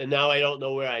familiar with, and now I don't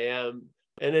know where I am.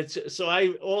 And it's, so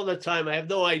all the time, I have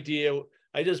no idea.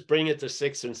 I just bring it to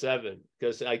 6 and 7,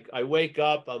 because I wake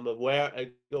up, I'm aware, I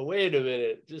go, wait a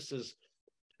minute, this is,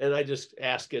 and I just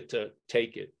ask it to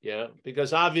take it, yeah?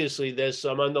 Because obviously there's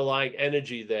some underlying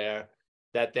energy there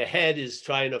that the head is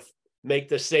trying to make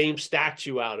the same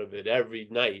statue out of it every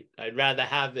night. I'd rather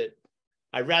have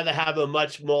a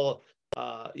much more,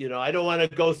 I don't want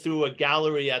to go through a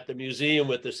gallery at the museum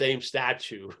with the same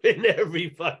statue in every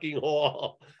fucking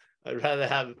hall. I'd rather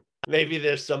have, maybe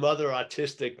there's some other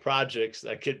artistic projects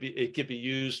that it could be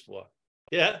used for.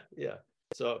 Yeah, yeah.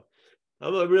 So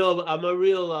I'm a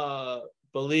real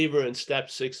believer in step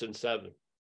 6 and 7,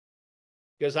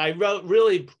 because I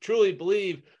really truly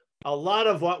believe a lot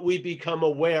of what we become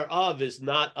aware of is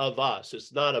not of us.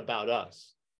 It's not about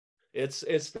us. It's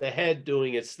the head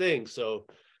doing its thing. So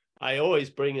I always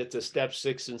bring it to step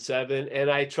 6 and 7, and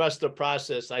I trust the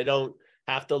process. I don't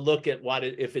have to look at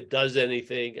if it does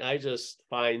anything. I just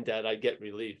find that I get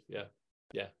relief. Yeah,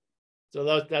 yeah.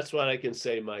 So that's what I can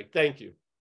say, Mike. Thank you.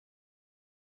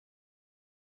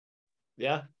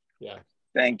 Yeah, yeah.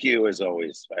 Thank you, as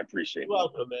always. I appreciate it. You're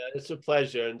welcome, man. It's a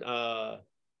pleasure. And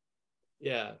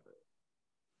yeah.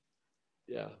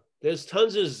 Yeah. There's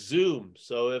tons of Zoom.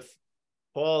 So if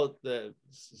Paul, the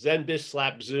Zen Bish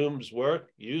Slap Zooms work,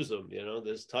 use them.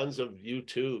 There's tons of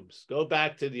YouTubes. Go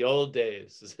back to the old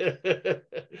days.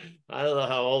 I don't know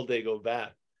how old they go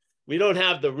back. We don't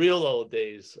have the real old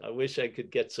days. I wish I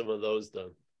could get some of those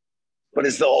done. But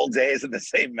it's the old days and the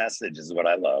same message is what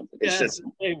I love. It's just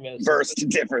versed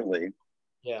differently.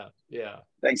 Yeah, yeah.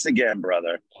 Thanks again,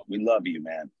 brother. We love you,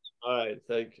 man. All right,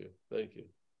 thank you. Thank you.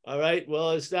 All right,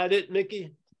 well, is that it,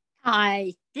 Nikki?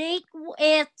 I think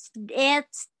it's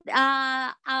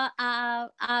a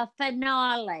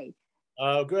finale.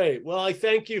 Oh, great. Well, I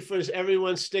thank you for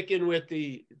everyone sticking with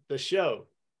the show.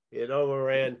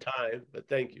 We're in time, but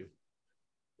thank you.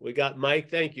 We got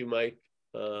Mike. Thank you, Mike.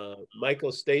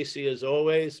 Michael Stacy, as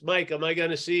always. Mike, am I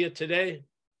going to see you today?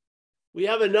 We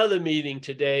have another meeting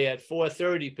today at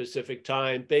 4:30 Pacific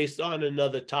time based on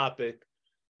another topic,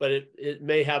 but it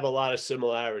may have a lot of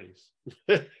similarities.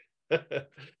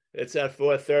 It's at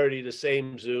 4:30, the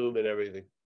same Zoom and everything.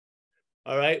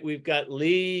 All right, we've got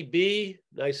Lee B.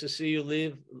 Nice to see you,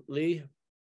 Lee.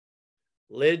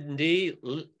 Lynn D.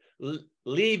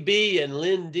 Lee B. and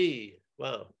Lynn D.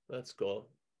 Wow, that's cool.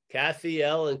 Kathy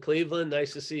L. in Cleveland.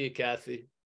 Nice to see you, Kathy.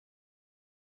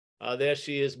 There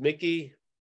she is, Mickey,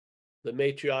 the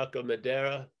matriarch of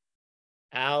Madeira.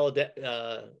 Al,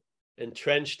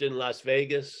 entrenched in Las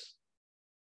Vegas.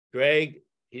 Greg,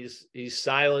 he's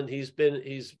silent. He's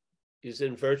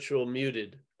in virtual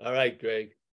muted. All right,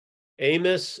 Greg.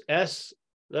 Amos S.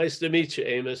 Nice to meet you,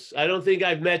 Amos. I don't think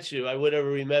I've met you. I would have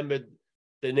remembered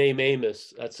the name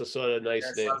Amos. That's a sort of nice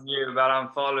name. I'm new, but I'm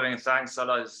following. Thanks a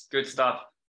lot. It's good stuff.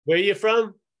 Where are you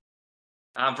from?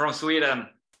 I'm from Sweden.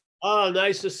 Oh,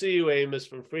 nice to see you, Amos,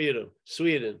 from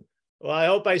Sweden. Well, I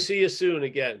hope I see you soon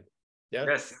again. Yeah.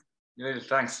 Yes.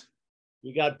 Thanks.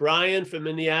 We got Brian from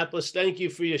Minneapolis. Thank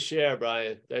you for your share,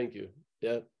 Brian. Thank you.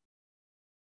 Yep.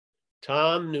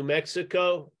 Tom, New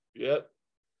Mexico. Yep.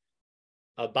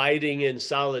 Abiding in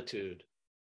solitude.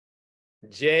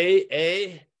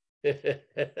 J.A.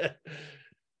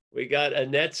 We got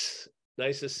Annette.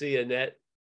 Nice to see Annette.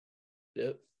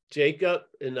 Yep. Jacob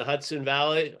in the Hudson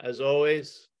Valley, as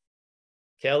always.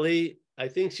 Kelly, I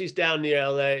think she's down near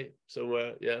LA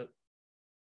somewhere. Yeah.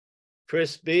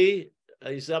 Chris B,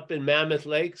 he's up in Mammoth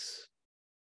Lakes.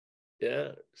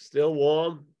 Yeah, still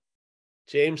warm.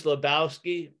 James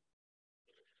Lebowski.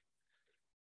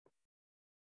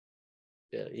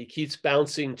 Yeah, he keeps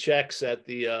bouncing checks at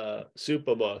the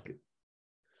supermarket.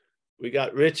 We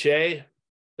got Rich A.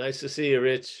 Nice to see you,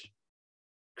 Rich.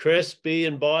 Chris B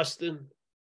in Boston.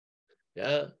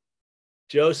 Yeah.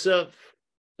 Joseph.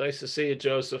 Nice to see you,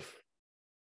 Joseph.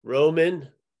 Roman,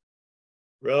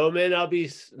 I'll be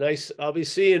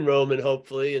seeing Roman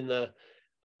hopefully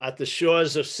at the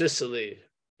shores of Sicily.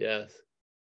 Yes.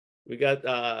 We got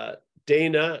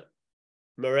Dana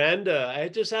Miranda, I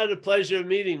just had the pleasure of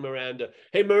meeting Miranda.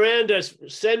 Hey, Miranda,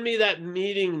 send me that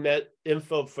meeting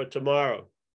info for tomorrow.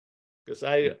 Because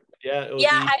I sent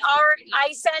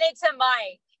it to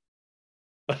Mike.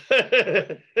 I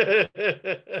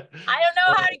don't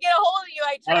know how to get a hold of you.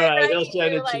 I tried. All right, he'll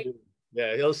send it to me.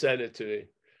 Yeah, he'll send it to me.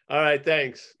 All right,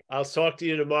 thanks. I'll talk to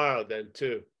you tomorrow then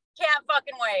too. Can't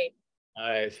fucking wait. All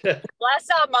right. Bless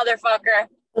up, motherfucker.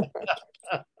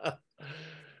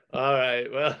 All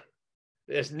right. Well,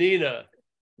 there's Nina.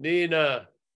 Nina,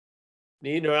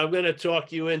 I'm going to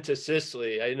talk you into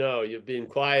Sicily. I know you've been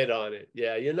quiet on it.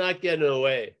 Yeah, you're not getting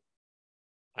away.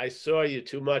 I saw you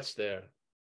too much there.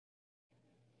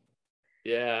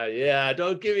 Yeah.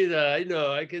 Don't give me that. I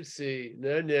know. I can see.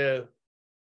 No.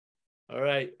 All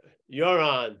right. You're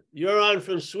on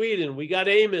from Sweden. We got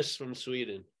Amos from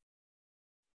Sweden.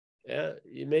 Yeah,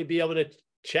 you may be able to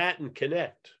chat and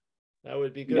connect. That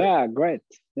would be good. Yeah, great.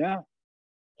 Yeah.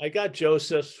 I got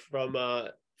Joseph from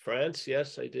France.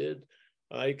 Yes, I did.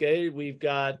 Okay, we've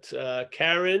got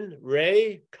Karen.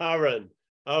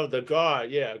 Oh, the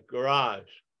garage.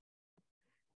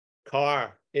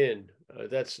 Car in.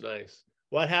 That's nice.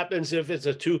 What happens if it's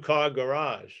a 2-car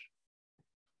garage?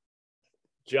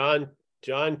 John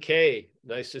K.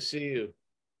 Nice to see you.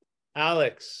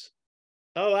 Alex.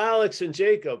 Oh, Alex and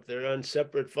Jacob. They're on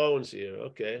separate phones here.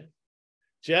 Okay.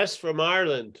 Jess from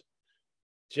Ireland.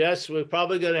 Jess, we're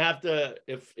probably going to have to,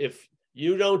 if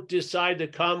you don't decide to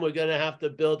come, we're going to have to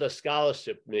build a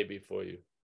scholarship maybe for you.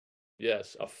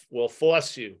 Yes, we'll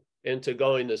force you into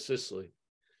going to Sicily.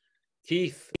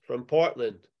 Keith from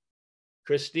Portland.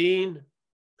 Christine,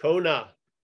 Kona.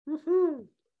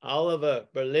 Oliver,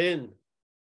 Berlin.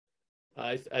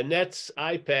 Annette's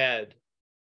iPad.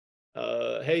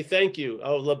 Hey, thank you.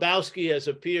 Oh, Lebowski has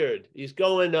appeared. He's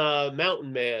going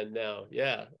Mountain Man now.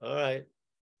 Yeah. All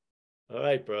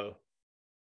right, bro.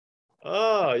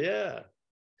 Oh, yeah.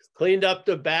 Cleaned up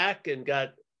the back and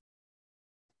got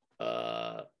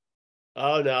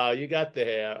oh no, you got the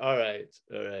hair. All right.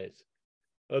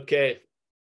 Okay.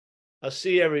 I'll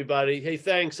see everybody. Hey,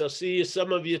 thanks. I'll see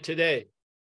some of you today.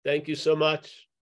 Thank you so much.